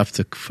more stuff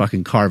to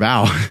fucking carve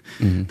out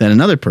than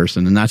another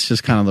person. And that's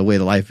just kind of the way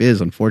the life is.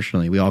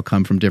 Unfortunately, we all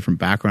come from different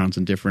backgrounds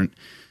and different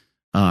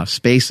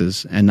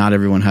spaces, and not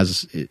everyone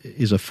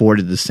is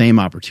afforded the same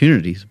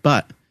opportunities.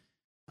 But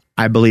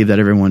I believe that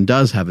everyone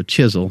does have a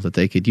chisel that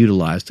they could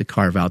utilize to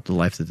carve out the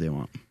life that they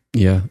want.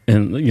 Yeah.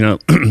 And,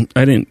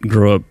 I didn't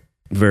grow up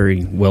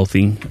very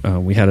wealthy.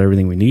 We had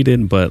everything we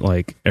needed, but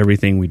like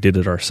everything we did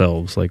it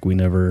ourselves. Like we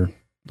never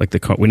took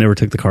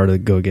the car to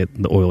go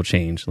get the oil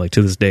change. Like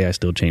to this day, I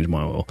still change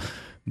my oil,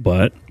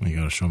 but you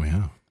got to show me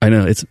how. I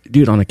know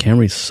dude, on a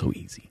Camry is so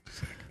easy.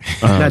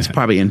 That's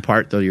probably in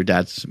part though your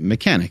dad's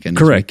mechanic and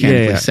correct,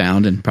 mechanically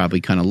sound and probably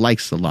kind of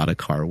likes a lot of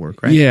car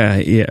work, right? Yeah.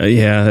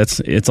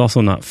 It's also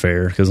not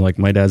fair because like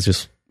my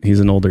dad's he's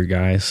an older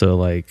guy, so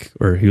like,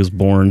 or he was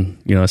born,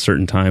 a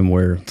certain time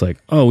where it's like,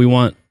 oh, we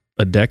want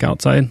a deck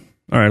outside.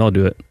 All right, I'll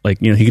do it. Like,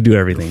 he could do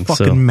everything.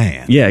 Fucking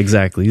man. Yeah,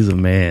 exactly. He's a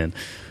man.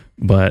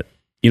 But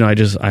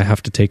I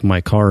have to take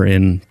my car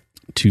in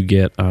to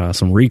get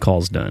some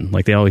recalls done.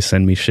 Like they always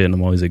send me shit and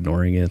I'm always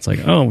ignoring it. It's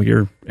like, oh,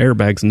 your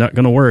airbag's not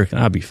going to work.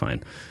 I'll be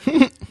fine.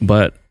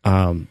 But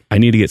I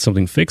need to get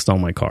something fixed on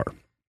my car.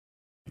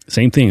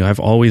 Same thing. I've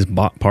always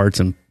bought parts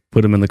and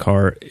put them in the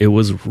car. It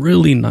was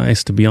really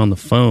nice to be on the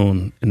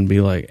phone and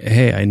be like,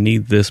 hey, I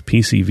need this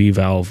PCV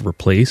valve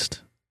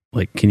replaced.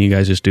 Like, can you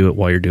guys just do it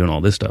while you're doing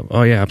all this stuff?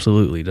 Oh yeah,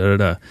 absolutely.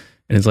 And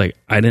it's like,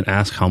 I didn't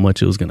ask how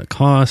much it was going to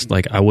cost.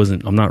 Like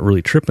I'm not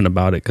really tripping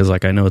about it because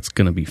like I know it's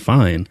going to be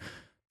fine.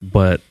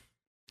 But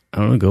I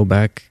don't know, go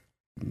back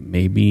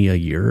maybe a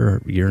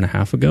year and a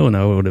half ago and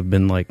I would have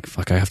been like,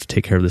 fuck, I have to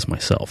take care of this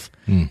myself.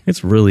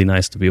 It's really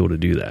nice to be able to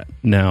do that.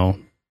 Now,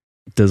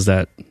 does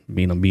that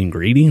mean I'm being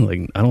greedy?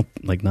 Like, I don't,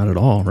 like, not at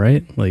all,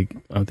 right? Like,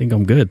 I think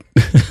I'm good.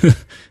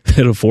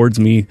 It affords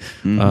me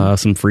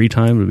some free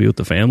time to be with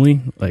the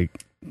family. Like,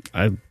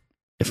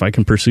 if I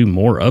can pursue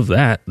more of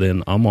that,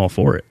 then I'm all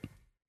for it.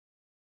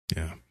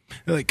 Yeah.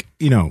 Like,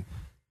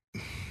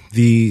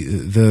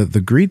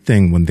 the greed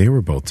thing, when they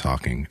were both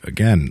talking,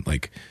 again,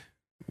 like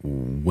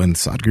when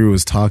Sadhguru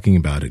was talking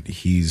about it,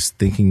 he's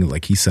thinking,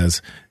 like he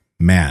says,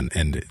 man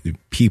and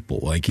people,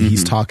 like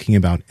he's talking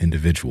about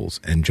individuals,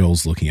 and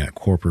Joel's looking at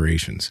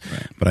corporations.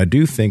 Right. But I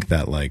do think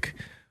that like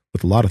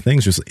with a lot of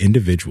things, just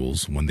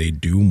individuals, when they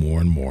do more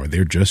and more,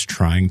 they're just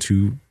trying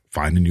to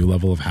find a new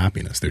level of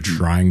happiness. They're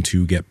trying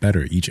to get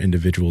better. Each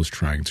individual is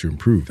trying to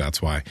improve.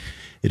 That's why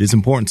it is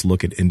important to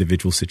look at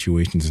individual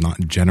situations and not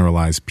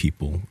generalize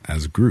people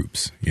as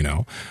groups.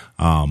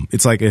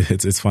 It's like,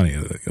 it's funny,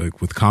 like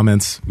with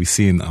comments we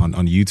see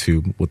on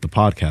YouTube with the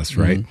podcast,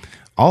 right?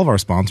 All of our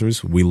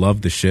sponsors, we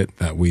love the shit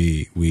that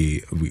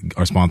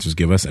our sponsors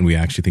give us, and we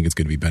actually think it's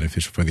going to be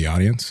beneficial for the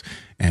audience.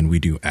 And we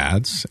do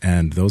ads,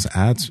 and those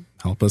ads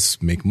help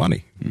us make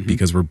money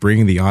because we're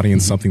bringing the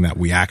audience something that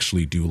we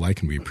actually do like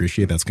and we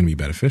appreciate. That's going to be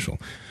beneficial.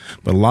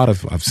 But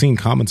I've seen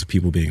comments of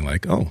people being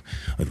like, oh,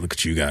 look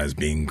at you guys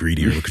being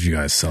greedy, or look at you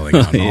guys selling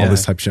out and all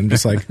this type of shit. I'm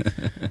just like,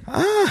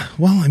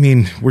 well, I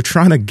mean, we're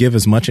trying to give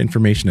as much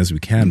information as we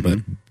can, but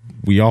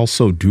we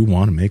also do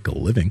want to make a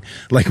living.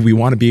 Like, we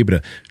want to be able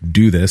to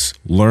do this,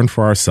 learn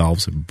for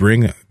ourselves,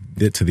 bring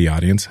it to the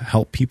audience,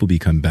 help people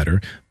become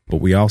better, but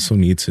we also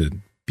need to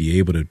be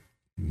able to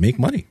make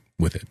money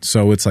with it.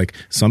 So it's like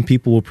some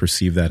people will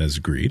perceive that as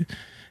greed,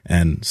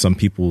 and some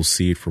people will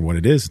see it for what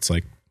it is. It's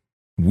like,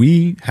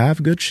 we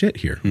have good shit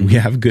here. We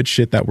have good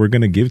shit that we're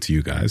going to give to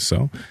you guys.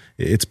 So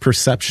it's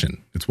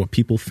perception. It's what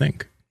people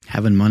think.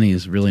 Having money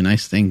is a really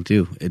nice thing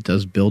too. It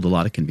does build a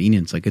lot of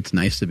convenience. Like, it's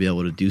nice to be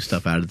able to do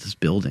stuff out of this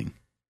building,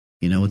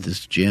 with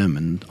this gym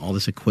and all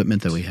this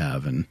equipment that we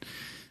have. And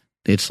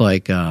it's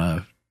like,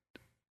 I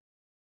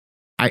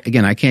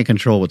can't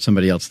control what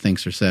somebody else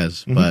thinks or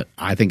says, but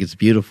I think it's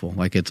beautiful.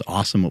 Like, it's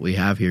awesome what we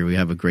have here. We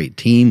have a great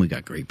team. We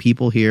got great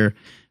people here.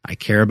 I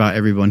care about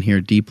everyone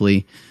here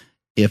deeply.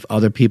 If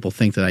other people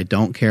think that I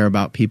don't care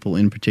about people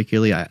in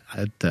particularly, I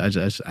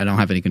don't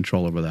have any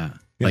control over that.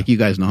 Yeah. Like, you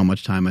guys know how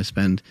much time I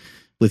spend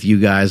with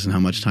you guys and how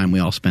much time we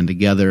all spend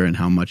together and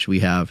how much we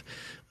have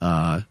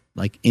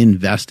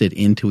invested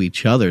into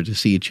each other to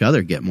see each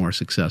other get more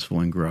successful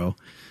and grow.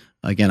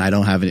 Again, I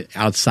don't have it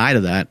outside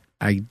of that.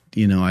 I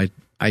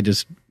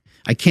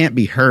can't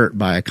be hurt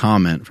by a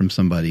comment from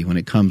somebody when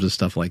it comes to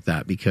stuff like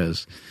that,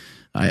 because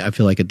I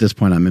feel like at this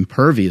point I'm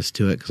impervious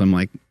to it, because I'm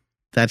like,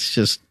 that's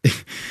just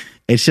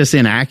it's just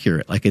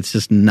inaccurate. Like, it's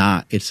just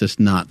not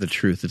the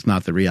truth. It's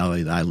not the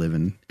reality that I live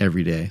in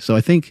every day. So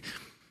I think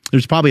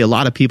there's probably a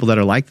lot of people that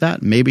are like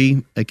that.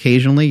 Maybe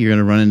occasionally you're going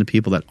to run into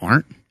people that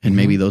aren't, and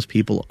maybe those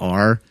people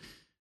are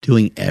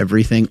doing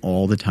everything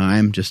all the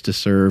time just to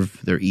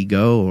serve their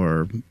ego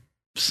or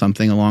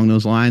something along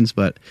those lines.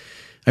 But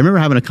I remember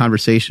having a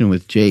conversation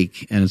with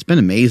Jake, and it's been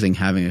amazing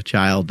having a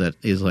child that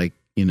is like,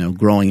 you know,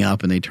 growing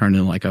up and they turn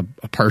into like a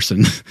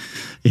person,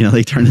 you know,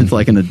 they turn into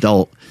like an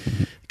adult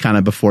kind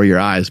of before your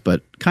eyes.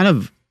 But kind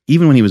of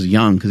even when he was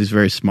young, because he's a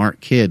very smart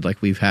kid, like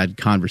we've had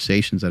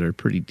conversations that are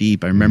pretty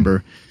deep. I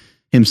remember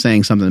him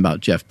saying something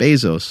about Jeff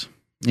Bezos,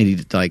 and he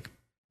like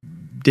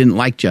didn't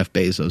like Jeff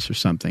Bezos or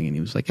something. And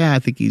he was like, yeah, I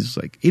think he's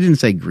like, he didn't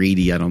say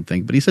greedy, I don't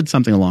think, but he said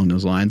something along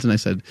those lines. And I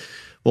said,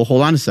 well,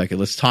 hold on a second.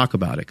 Let's talk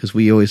about it. Because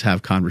we always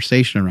have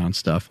conversation around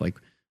stuff like,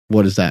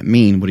 what does that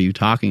mean? What are you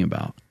talking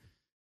about?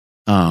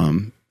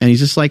 And he's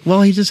just like,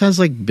 well, he just has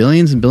like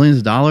billions and billions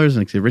of dollars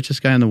and like the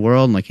richest guy in the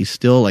world. And like, he's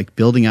still like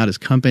building out his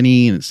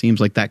company. And it seems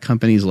like that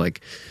company's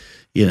like,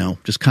 you know,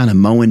 just kind of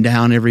mowing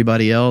down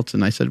everybody else.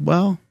 And I said,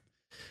 what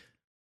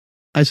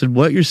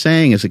you're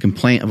saying is a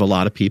complaint of a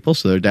lot of people.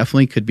 So there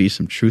definitely could be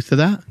some truth to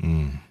that.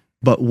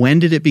 But when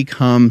did it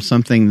become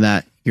something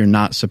that you're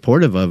not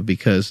supportive of?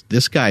 Because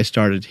this guy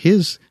started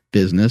his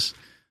business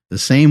the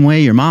same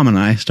way your mom and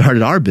I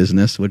started our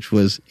business, which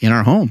was in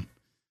our home.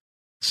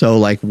 So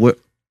like,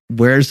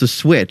 where's the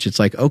switch? It's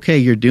like, okay,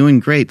 you're doing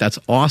great. That's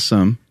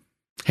awesome.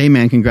 Hey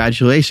man,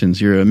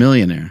 congratulations. You're a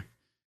millionaire.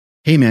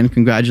 Hey man,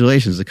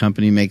 congratulations. The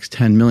company makes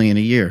 10 million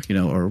a year, you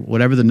know, or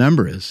whatever the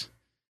number is.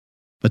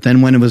 But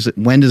then when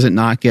does it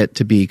not get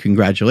to be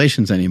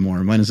congratulations anymore?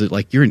 And when is it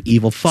like, you're an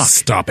evil fuck?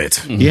 Stop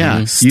it.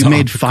 Yeah. You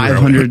made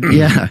 500.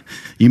 Yeah.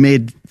 You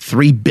made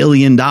 $3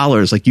 billion.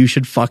 Like, you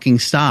should fucking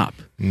stop.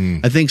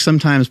 I think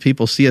sometimes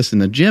people see us in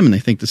the gym and they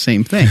think the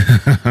same thing.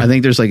 I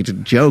think there's like a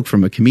joke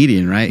from a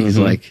comedian, right? He's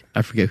like,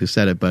 I forget who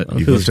said it, but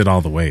you lifted all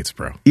the weights,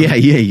 bro. Yeah.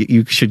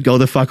 You should go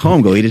the fuck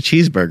home. Go eat a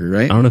cheeseburger,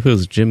 right? I don't know if it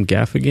was Jim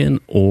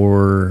Gaffigan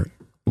or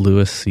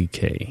Louis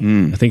C.K.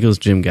 I think it was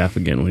Jim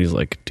Gaffigan when he's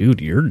like, dude,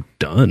 you're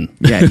done.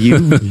 Yeah,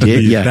 you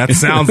did. Yeah. That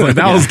sounds like,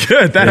 that was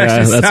good. That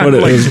actually that's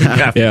sounded what it like was.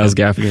 Gaffigan. Yeah, it was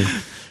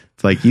Gaffigan.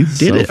 It's like, you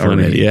did it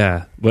funny. already.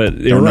 Yeah. But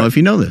Don't know if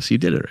you know this. You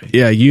did it right.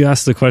 Yeah, you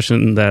asked the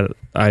question that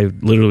I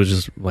literally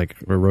just like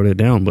wrote it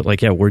down. But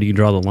like, yeah, where do you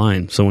draw the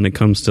line? So when it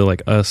comes to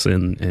like us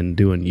and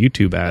doing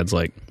YouTube ads,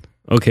 like,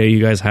 okay,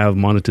 you guys have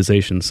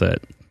monetization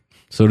set.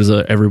 So does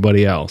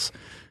everybody else.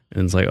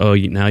 And it's like, oh,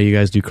 now you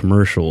guys do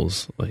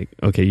commercials. Like,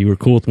 okay, you were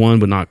cool with one,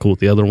 but not cool with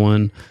the other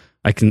one.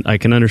 I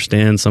can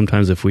understand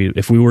sometimes if we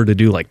were to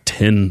do like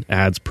 10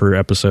 ads per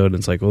episode,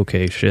 it's like,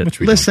 okay,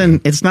 shit.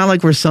 Listen, it's not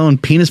like we're selling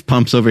penis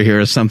pumps over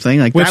here or something.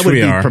 Like, that would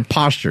be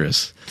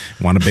preposterous.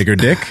 Want a bigger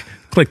dick?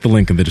 Click the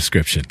link in the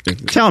description.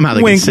 Tell them how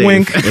they wink, can save.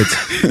 wink.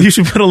 You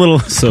should put a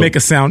little, make a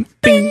sound.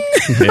 Bing.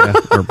 Yeah,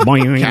 or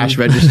boing. Cash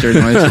register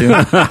noise too.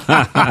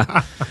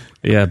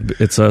 Yeah,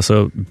 it's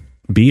so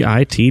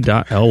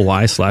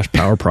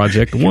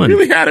bit.ly/powerproject1. You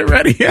really had it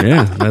ready.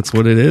 Yeah, that's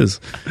what it is.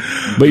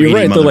 But you're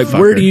right, though. Like,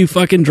 where do you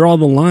fucking draw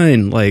the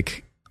line?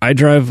 Like, I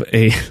drive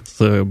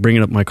so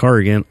bringing up my car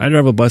again, I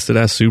drive a busted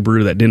ass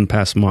Subaru that didn't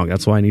pass smog.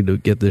 That's why I need to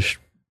get this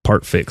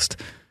part fixed.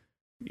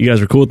 You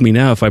guys are cool with me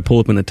now. If I pull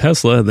up in a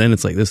Tesla, then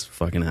it's like, this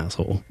fucking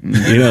asshole.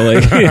 You know,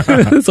 like,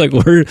 it's like,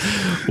 where,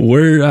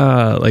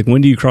 like,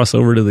 when do you cross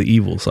over to the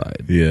evil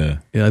side? Yeah.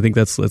 Yeah, I think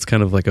that's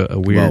kind of like a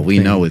weird Well, we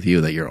thing. know with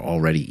you that you're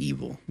already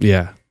evil.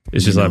 Yeah.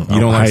 It's just, you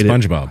don't like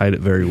SpongeBob. Hide it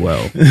very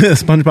well.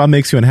 SpongeBob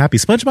makes you unhappy.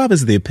 SpongeBob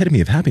is the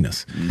epitome of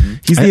happiness.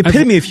 He's the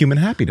epitome of human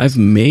happiness. I've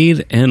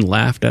made and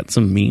laughed at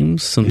some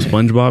memes, some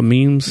SpongeBob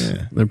memes.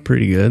 Yeah. They're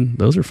pretty good.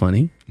 Those are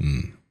funny.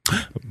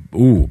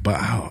 Ooh, but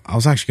I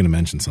was actually going to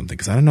mention something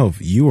because I don't know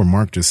if you or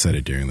Mark just said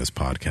it during this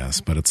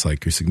podcast, but it's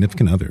like your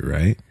significant other,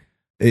 right?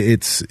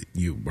 It's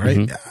you,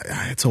 right?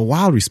 It's a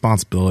wild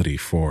responsibility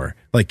for,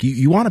 like,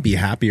 you want to be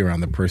happy around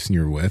the person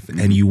you're with,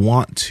 and you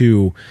want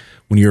to,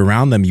 when you're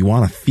around them, you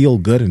want to feel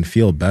good and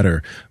feel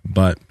better.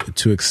 But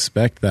to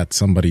expect that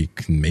somebody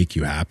can make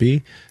you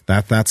happy,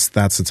 that's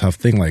a tough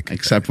thing. Like,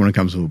 except when it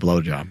comes to a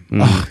blowjob.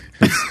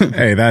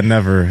 Hey, I'll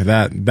never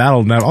have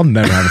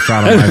a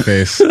frown on my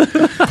face.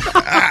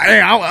 Hey,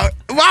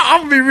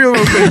 I'll be real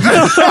quick.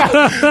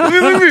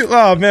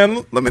 Oh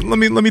man,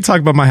 let me talk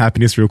about my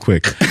happiness real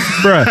quick,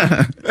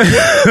 bruh.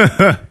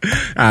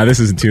 This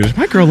isn't too much.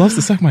 My girl loves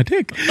to suck my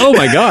dick. Oh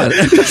my god,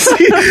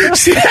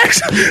 she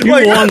actually, you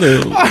won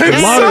the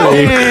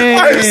lottery.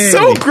 I'm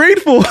so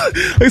grateful.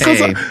 Like,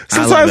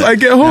 sometimes I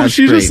get home,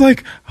 she's just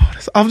like,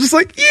 I'm just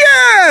like,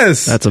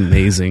 yes, that's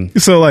amazing.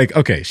 So like,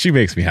 okay, she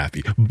makes me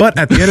happy, but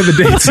at the end of the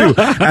day too,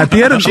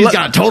 she's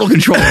got total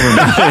control over me.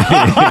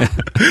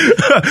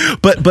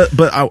 But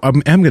I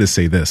am going to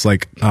say this,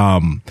 like,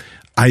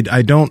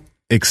 I don't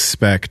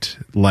expect,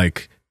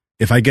 like,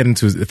 if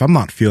I'm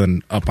not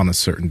feeling up on a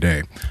certain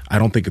day, I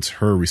don't think it's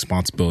her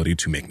responsibility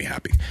to make me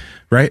happy.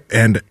 Right.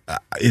 And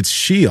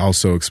she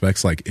also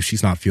expects, like, if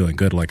she's not feeling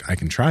good, like, I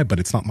can try, but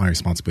it's not my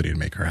responsibility to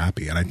make her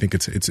happy. And I think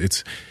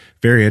it's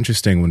very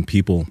interesting when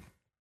people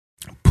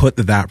put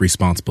that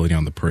responsibility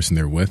on the person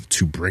they're with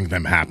to bring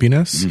them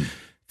happiness.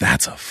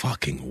 that's a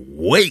fucking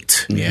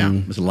weight. Yeah,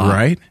 it's a lot.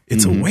 Right?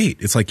 It's a weight.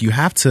 It's like you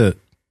kind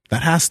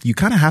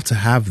of have to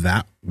have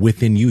that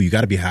within you. You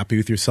got to be happy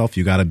with yourself.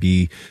 You got to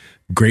be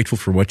grateful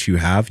for what you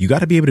have. You got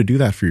to be able to do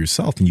that for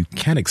yourself, and you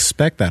can't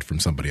expect that from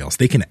somebody else.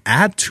 They can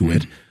add to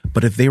it,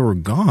 but if they were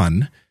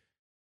gone,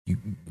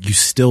 you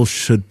still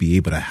should be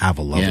able to have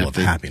a level of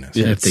happiness.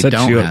 Yeah, if they sets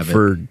don't you have up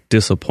for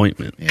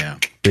disappointment. Yeah.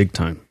 Big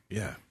time.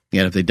 Yeah.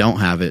 Yeah, if they don't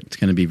have it, it's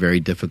going to be very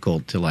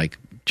difficult to like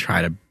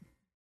try to.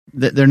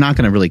 They're not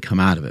going to really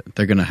come out of it.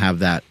 They're going to have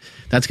that.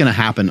 That's going to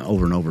happen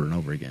over and over and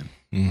over again.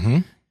 Mm-hmm.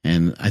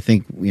 And I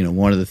think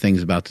one of the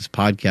things about this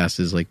podcast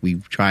is like we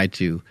try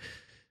to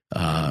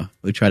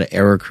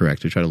error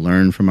correct. We try to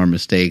learn from our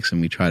mistakes,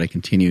 and we try to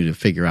continue to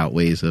figure out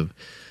ways of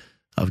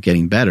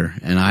getting better.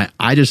 And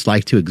I just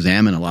like to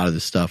examine a lot of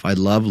this stuff. I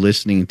love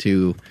listening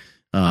to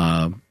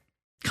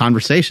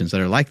conversations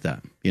that are like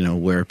that,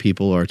 where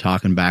people are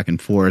talking back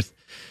and forth.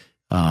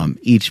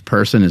 Each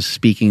person is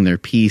speaking their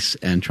piece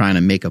and trying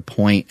to make a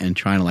point and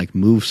trying to like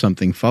move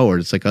something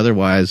forward. It's like,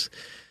 otherwise,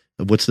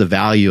 what's the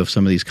value of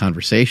some of these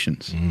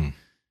conversations?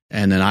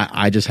 And then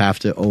I just have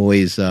to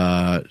always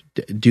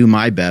do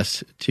my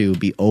best to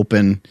be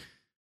open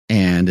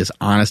and as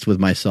honest with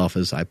myself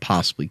as I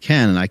possibly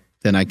can. And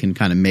then I can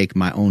kind of make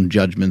my own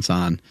judgments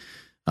on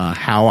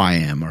how I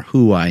am or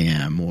who I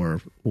am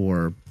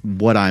or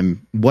what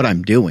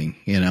I'm doing.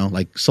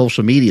 Like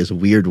social media is a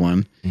weird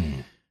one.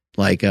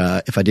 Like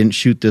if I didn't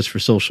shoot this for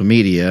social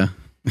media,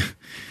 I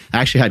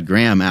actually had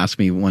Graham ask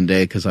me one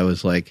day, because I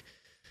was like,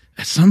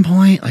 at some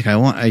point, like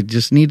I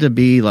just need to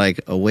be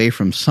like away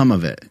from some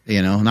of it,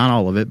 not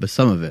all of it, but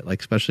some of it, like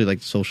especially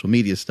like social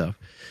media stuff.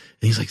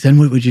 And he's like, then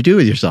what would you do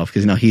with yourself?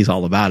 Because he's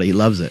all about it. He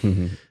loves it.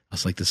 I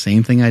was like, the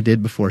same thing I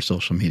did before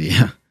social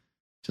media.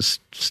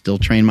 Just still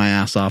train my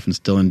ass off and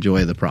still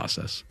enjoy the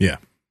process. Yeah.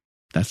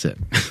 That's it.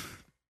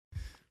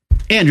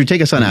 Andrew,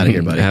 take us on out of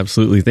here, buddy.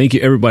 Absolutely. Thank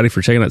you, everybody,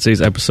 for checking out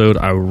today's episode.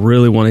 I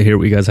really want to hear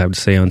what you guys have to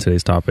say on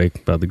today's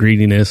topic about the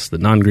greediness, the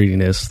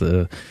non-greediness,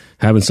 the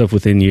having stuff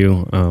within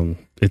you.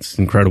 It's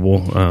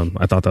incredible.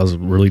 I thought that was a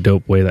really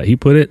dope way that he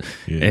put it.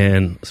 Yeah.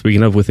 And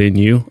speaking of within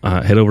you,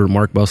 head over to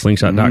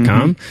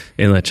markbellslingshot.com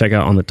and check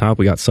out on the top.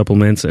 We got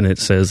supplements, and it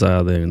says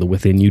the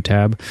Within You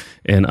tab.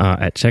 And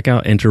at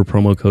checkout, enter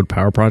promo code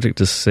Power Project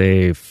to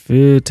save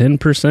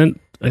 10%.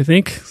 I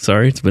think.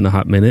 Sorry, it's been a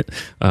hot minute.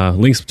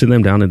 Links to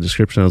them down in the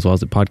description, as well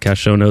as the podcast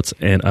show notes.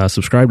 And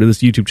subscribe to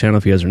this YouTube channel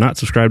if you guys are not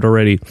subscribed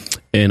already.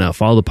 And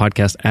follow the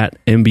podcast at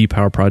MB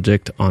Power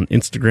Project on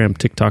Instagram,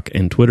 TikTok,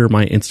 and Twitter.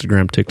 My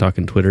Instagram, TikTok,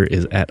 and Twitter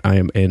is at I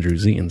am Andrew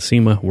Z. And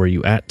Seema, where are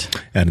you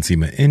at? At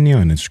Seema Inyo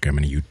on Instagram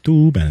and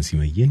YouTube. And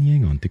Seema Yin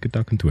Yang on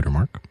TikTok and Twitter,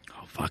 Mark.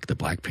 Oh, fuck, the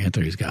Black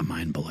Panther. He's got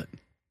Mind Bullet.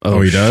 Oh,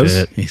 he does?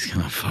 Shit. He's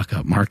going to fuck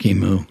up Marky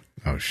Moo.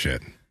 Oh,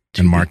 shit.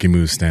 And Marky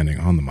Moo's standing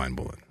on the Mind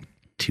Bullet.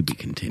 To be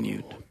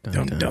continued.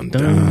 Dun, dun,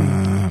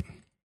 dun.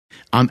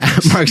 I'm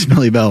at Mark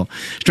Smelly Bell.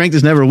 Strength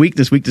is never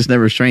weakness. Weakness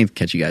never strength.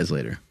 Catch you guys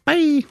later.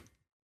 Bye.